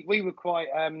mean, we were quite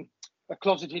a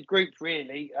closeted group,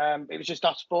 really. It was just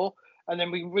us 4, and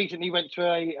then we recently went to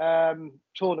a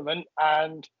tournament,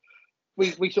 and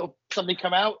we sort of suddenly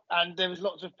come out, and there was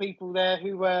lots of people there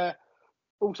who were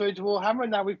also into Warhammer,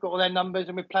 and now we've got all their numbers,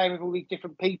 and we're playing with all these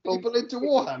different people. People into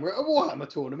Warhammer at a Warhammer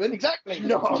tournament. Exactly.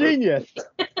 No. Genius.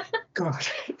 God,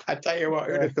 I tell you what,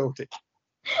 who would have thought it?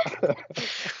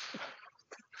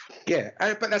 Yeah,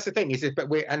 but that's the thing, is it? But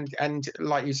we're and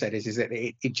like you said, is that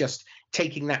it just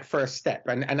taking that first step,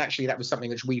 and actually that was something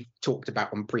which we've talked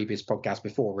about on previous podcasts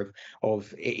before.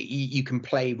 Of you can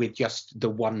play with just the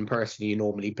one person you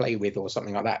normally play with, or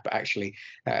something like that. But actually,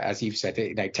 as you've said,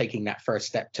 taking that first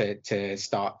step to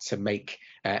start to make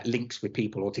links with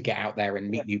people, or to get out there and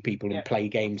meet new people and play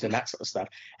games and that sort of stuff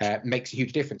makes a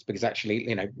huge difference. Because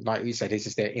actually, like you said,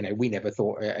 is that we never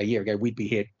thought a year ago we'd be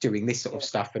here doing this sort of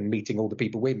stuff and meeting all the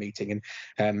people we're meeting.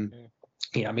 And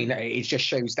I mean, it just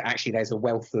shows that actually there's a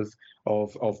wealth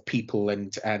of people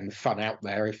and fun out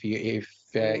there if you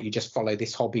just follow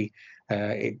this hobby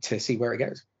to see where it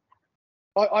goes.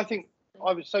 I think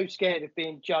I was so scared of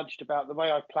being judged about the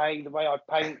way I play, the way I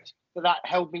paint, that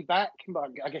held me back.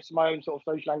 But I guess my own sort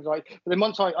of social anxiety. But then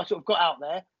once I sort of got out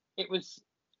there, it was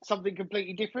something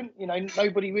completely different. You know,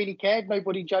 nobody really cared.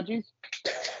 Nobody judges.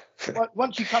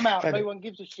 Once you come out, no one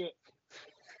gives a shit.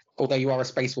 Although you are a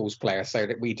Space Wolves player, so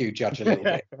that we do judge a little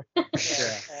bit.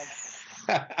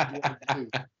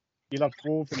 You love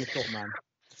dwarves and the short man.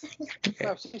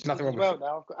 Well, nothing wrong with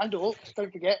now. I've got, and orcs,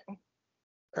 don't forget.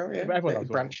 Oh yeah, everyone loves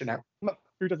branching out.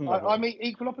 Who doesn't love I mean,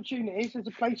 equal opportunities. There's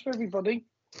a place for everybody.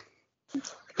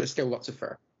 But still lots of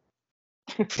fur.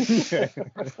 Okay,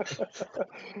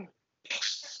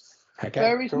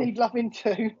 Furries cool. need loving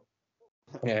too.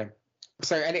 Yeah.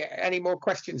 So any more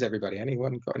questions, everybody?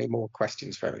 Anyone got any more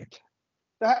questions for me?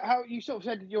 How you sort of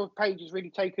said that your page has really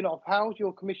taken off. How's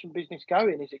your commission business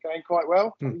going? Is it going quite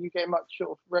well? Are you getting much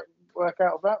sort of work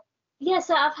out of that? Yeah,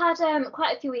 so I've had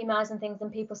quite a few emails and things,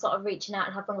 and people sort of reaching out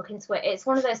and having a look into it. It's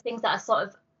one of those things that I sort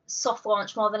of soft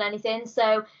launch more than anything.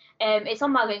 So it's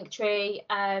on my Linktree.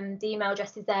 The email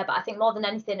address is there, but I think more than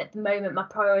anything at the moment, my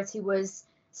priority was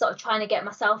sort of trying to get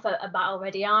myself a battle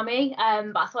ready army.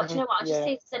 But I thought, you know what, I'll just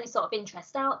see if there's any sort of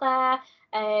interest out there.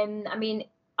 I mean,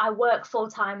 I work full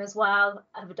time as well.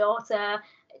 I have a daughter.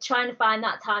 Trying to find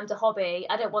that time to hobby.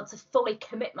 I don't want to fully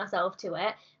commit myself to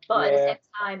it, but at the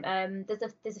same time,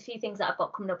 there's a few things that I've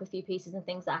got coming up, a few pieces and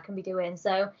things that I can be doing.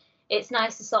 So it's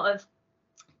nice to sort of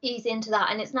ease into that,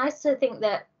 and it's nice to think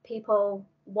that people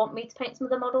want me to paint some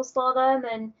of the models for them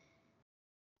and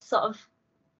sort of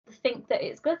think that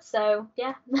it's good. So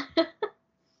yeah.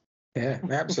 Yeah,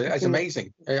 absolutely. It's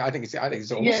amazing. I think it's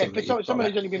awesome. Yeah, because someone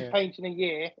who's only been painting a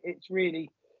year, it's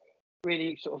really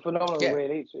sort of phenomenal. Yeah.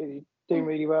 Really, it's really doing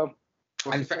really well.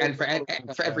 And for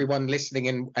everyone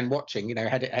listening and watching, you know,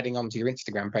 heading onto your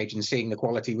Instagram page and seeing the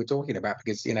quality we're talking about,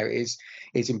 because you know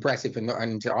it's impressive, and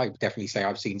I definitely say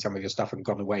I've seen some of your stuff and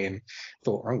gone away and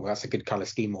thought, oh, well, that's a good color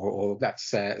scheme, or that's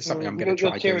something I'm going to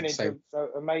try doing. So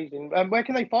amazing. Where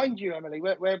can they find you, Emily?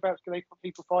 Whereabouts can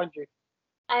people find you?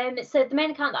 So the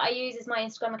main account that I use is my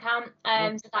Instagram account.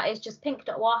 So that is just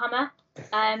pink.warhammer.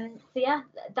 So yeah,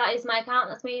 that is my account.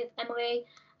 That's me, Emily.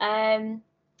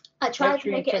 I try to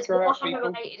make it as Warhammer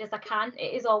related as I can.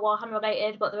 It is all Warhammer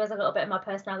related, but there is a little bit of my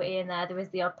personality in there. There is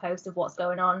the odd post of what's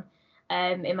going on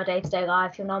in my day-to-day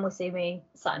life. You'll normally see me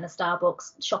sat in a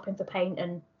Starbucks shopping for paint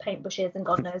and paintbrushes and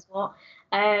God knows what.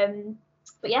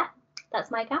 But yeah,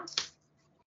 that's my account.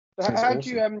 So how do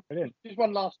you just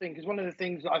one last thing, because one of the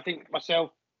things that I think myself,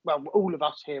 well, all of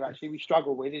us here actually, we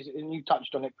struggle with is, and you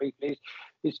touched on it briefly,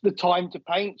 is the time to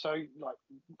paint. So like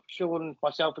Sean,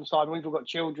 myself and Simon, we've all got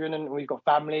children and we've got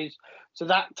families, so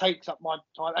that takes up my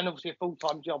time, and obviously a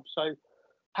full-time job. So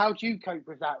how do you cope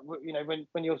with that, you know,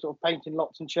 when you're sort of painting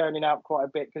lots and churning out quite a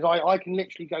bit? Because I can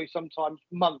literally go sometimes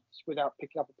months without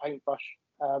picking up a paintbrush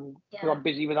because I'm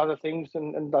busy with other things,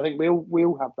 and I think we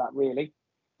all have that really.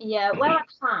 Yeah, where I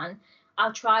can,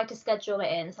 I'll try to schedule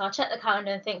it in. So I'll check the calendar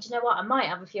and think, do you know what, I might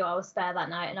have a few hours spare that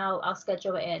night, and I'll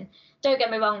schedule it in. Don't get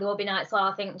me wrong, there will be nights where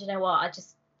I'll think, do you know what,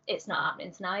 it's not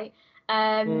happening tonight.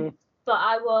 But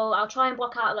I'll try and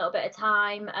block out a little bit of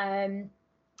time.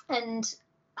 And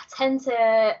I tend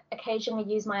to occasionally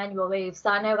use my annual leave. So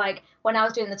I know, like, when I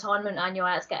was doing the tournament, I knew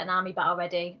I had to get an army battle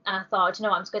ready. And I thought, do you know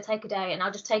what, I'm just going to take a day and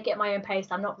I'll just take it at my own pace.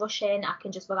 I'm not rushing. I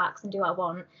can just relax and do what I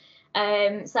want.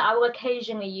 So I will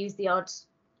occasionally use the odd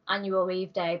annual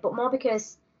leave day, but more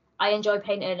because I enjoy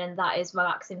painting and that is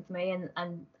relaxing for me,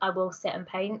 and I will sit and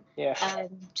paint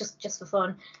just for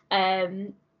fun.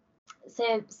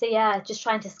 So yeah, just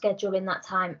trying to schedule in that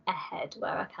time ahead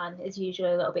where I can is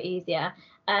usually a little bit easier.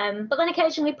 But then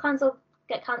occasionally plans will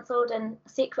get cancelled, and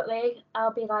secretly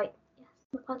I'll be like, yes,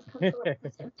 my plans are cancelled. I'm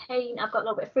sit and paint. I've got a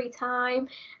little bit of free time.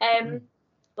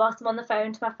 Whilst I'm on the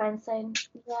phone to my friend saying,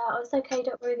 yeah, it's okay,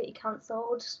 don't worry that you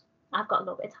cancelled. I've got a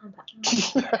little bit of time back.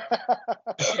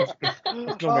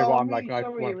 It's normally what I'm like, I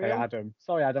want to play Adam.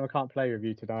 Sorry, Adam, I can't play with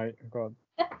you tonight. God.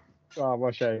 Oh, what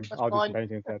a shame. I'll do some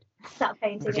painting instead. Start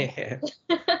painting.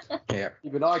 Yeah.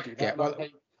 Even I do that. Yeah,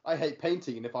 I hate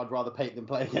painting, and if I'd rather paint than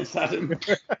play against Adam.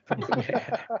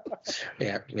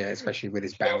 yeah, especially with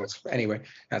his battles. Anyway,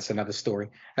 that's another story.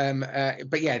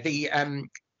 But yeah, do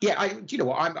you know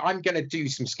what? I'm going to do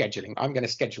some scheduling. I'm going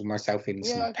to schedule myself in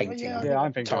some painting.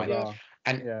 I'm thinking time.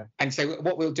 And so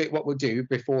what we'll do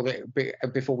before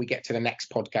we get to the next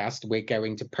podcast, we're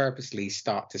going to purposely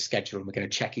start to schedule, and we're going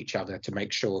to check each other to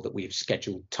make sure that we've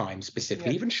scheduled time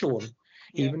specifically. Even Sean.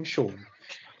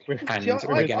 And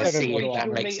we're going to see if that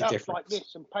makes a difference. Like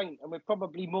this and paint, and we're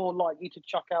probably more likely to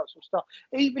chuck out some stuff.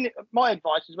 My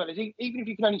advice as well is, even if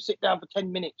you can only sit down for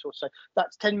 10 minutes or so,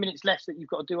 that's 10 minutes less that you've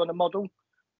got to do on a model.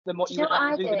 than what Do you you would know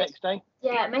have what to do I the did? next day.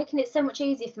 Yeah, making it so much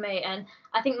easier for me, and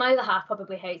I think my other half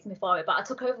probably hates me for it, but I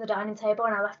took over the dining table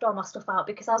and I left all my stuff out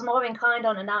because I was more inclined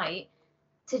on a night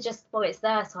to just, well, it's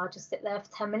there, so I'll just sit there for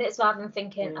 10 minutes rather than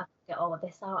thinking, I've got to get all of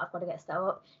this out, I've got to get set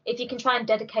up. If you can try and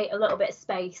dedicate a little bit of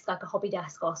space, like a hobby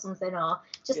desk or something, or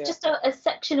just a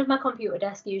section of my computer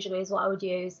desk usually is what I would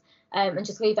use, and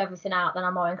just leave everything out, then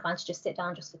I'm more inclined to just sit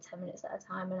down just for 10 minutes at a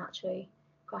time and actually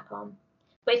crack on.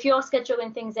 But if you're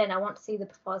scheduling things in, I want to see the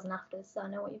befores and afters, so I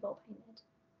know what you've all painted.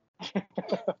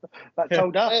 That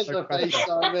told us. There's the face,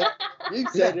 Simon. You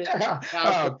said it.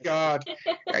 Oh God!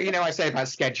 You know I say about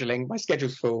scheduling. My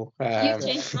schedule's full. You've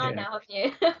changed mine now, haven't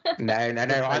you? No.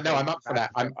 I know I'm up for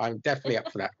that. I'm definitely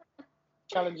up for that.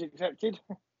 Challenge accepted.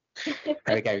 There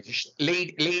we go.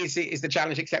 Lee, is the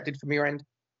challenge accepted from your end?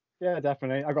 Yeah,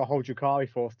 definitely. I've got a whole Drukhari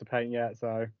force to paint yet,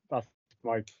 so that's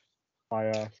my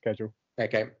schedule.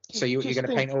 Okay, so you're going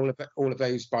to paint all of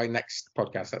those by next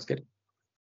podcast. That's good.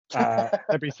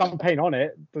 There'll be some paint on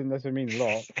it. Doesn't necessarily mean a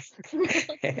lot.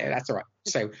 That's all right.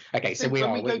 So okay, so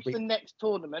when we go to the next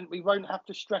tournament, we won't have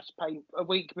to stress paint a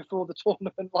week before the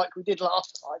tournament like we did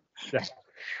last time. Yeah.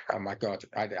 Oh my God,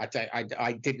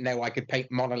 I didn't know I could paint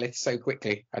monoliths so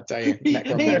quickly. I tell you,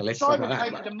 Simon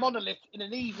painted a monolith in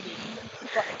an evening.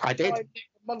 I did.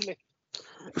 Monolith.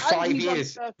 5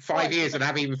 years, 5 years, and I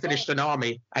haven't even finished an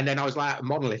army, and then I was like,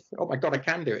 monolith. Oh my God, I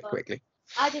can do it quickly.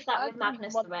 I did that with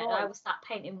Magnus the Red. I was sat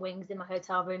painting wings in my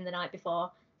hotel room the night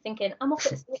before, thinking I'm up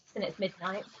at 6 and it's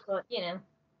midnight, but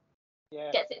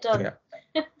gets it done.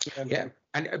 Yeah.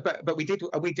 And but we did.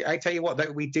 I tell you what,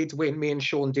 that we did win. Me and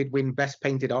Sean did win best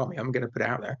painted army. I'm going to put it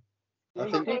out there.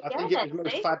 I think it was the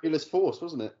most fabulous force,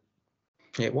 wasn't it?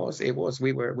 It was.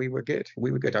 We were good.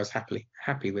 We were good. I was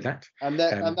happy with that. And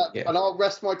I'll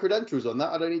rest my credentials on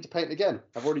that. I don't need to paint again.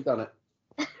 I've already done it.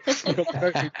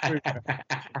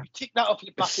 Tick that off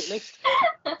your bucket list.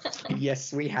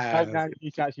 Yes, we have. Now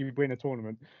you can actually win a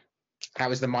tournament. How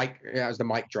was the mic? That was the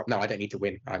mic drop. No, I don't need to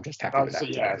win. I'm just happy with that.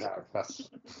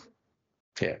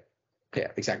 Yeah,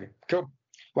 exactly. Cool.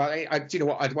 Well, do you know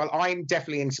what? I'm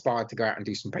definitely inspired to go out and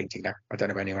do some painting now. I don't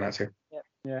know about anyone else here.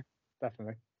 Yeah,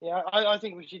 definitely. Yeah, I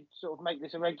think we should sort of make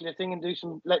this a regular thing and do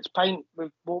some let's paint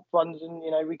with warp runs,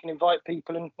 and we can invite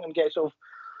people and get sort of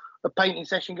a painting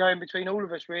session going between all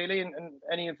of us really, and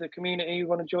any of the community who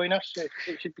want to join us.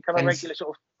 It should become a regular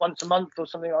sort of once a month or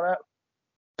something like that.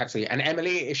 Absolutely. And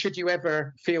Emily, should you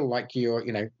ever feel like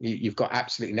you've got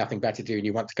absolutely nothing better to do and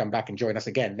you want to come back and join us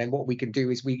again, then what we can do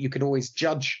is you can always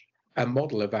judge a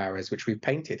model of ours which we've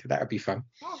painted. That would be fun.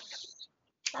 Yes,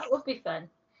 that would be fun.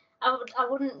 I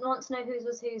wouldn't want to know whose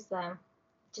was whose though.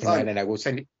 No. We'll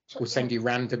send you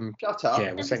random. Shut up.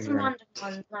 Yeah, we'll send you random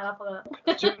ones. Now have a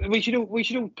look. So we should all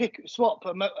swap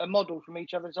a model from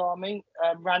each other's army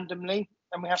randomly,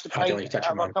 and we have to paint out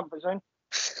of our comfort zone.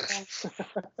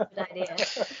 Good idea.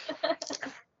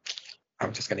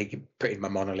 I'm just going to put in my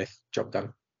monolith. Job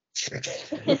done. Has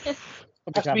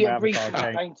to be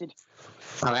recently painted.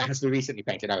 Oh, it has to be recently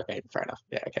painted. Okay, fair enough.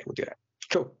 Yeah, okay, we'll do that.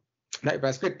 Cool. No,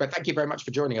 that's good. But thank you very much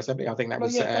for joining us, Emily. I think that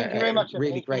was thank you very much,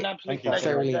 really great. Thank you. I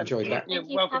thoroughly enjoyed that. You're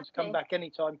welcome to come back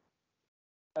anytime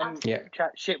and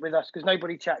chat shit with us, because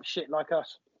nobody chats shit like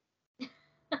us.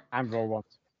 And roll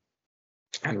ones.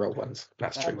 And roll ones.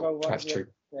 That's true. Roll ones, that's true.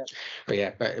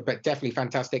 Yeah. But definitely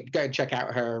fantastic. Go and check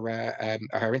out her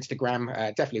Instagram.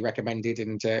 Definitely recommended,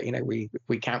 and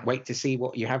we can't wait to see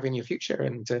what you have in your future.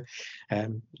 And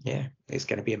it's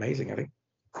going to be amazing. I think.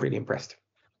 Really impressed.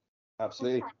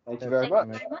 Absolutely. Thank you very much.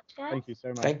 Guys. Thank you so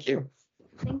much. Thank you.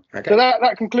 Okay. So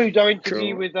that concludes our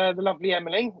interview Cool. with the lovely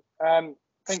Emily.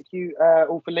 Thank you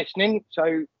all for listening.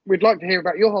 So we'd like to hear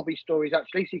about your hobby stories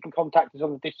actually, so you can contact us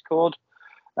on the Discord,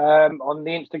 on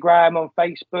the Instagram, on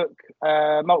Facebook,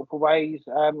 multiple ways.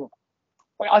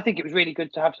 I think it was really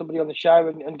good to have somebody on the show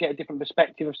and get a different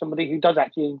perspective of somebody who does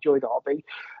actually enjoy the hobby.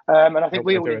 And I think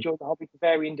we all enjoy the hobby to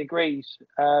varying degrees.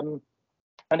 And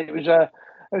it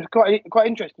was quite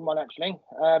interesting one actually.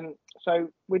 So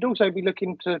we'd also be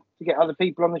looking to get other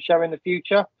people on the show in the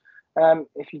future.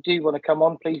 If you do want to come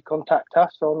on, please contact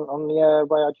us on the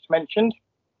way I just mentioned.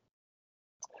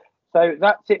 So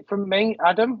that's it from me,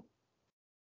 Adam.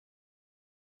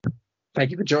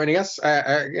 Thank you for joining us.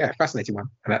 Fascinating one.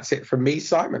 And that's it from me,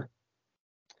 Simon.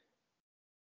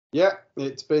 Yeah,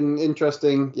 it's been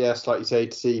interesting. Yes, like you say,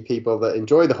 to see people that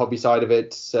enjoy the hobby side of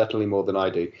it, certainly more than I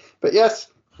do. But yes,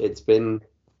 it's been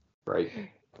great.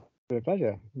 It's been a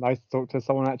pleasure. Nice to talk to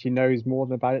someone who actually knows more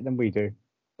about it than we do.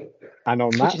 And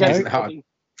on that note,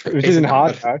 which isn't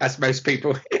hard. As most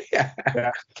people. Yeah.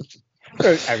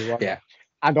 Everyone. Yeah.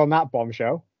 And on that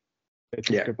bombshell, it's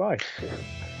goodbye.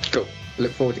 Cool.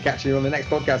 Look forward to catching you on the next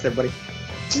podcast, everybody.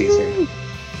 See you soon.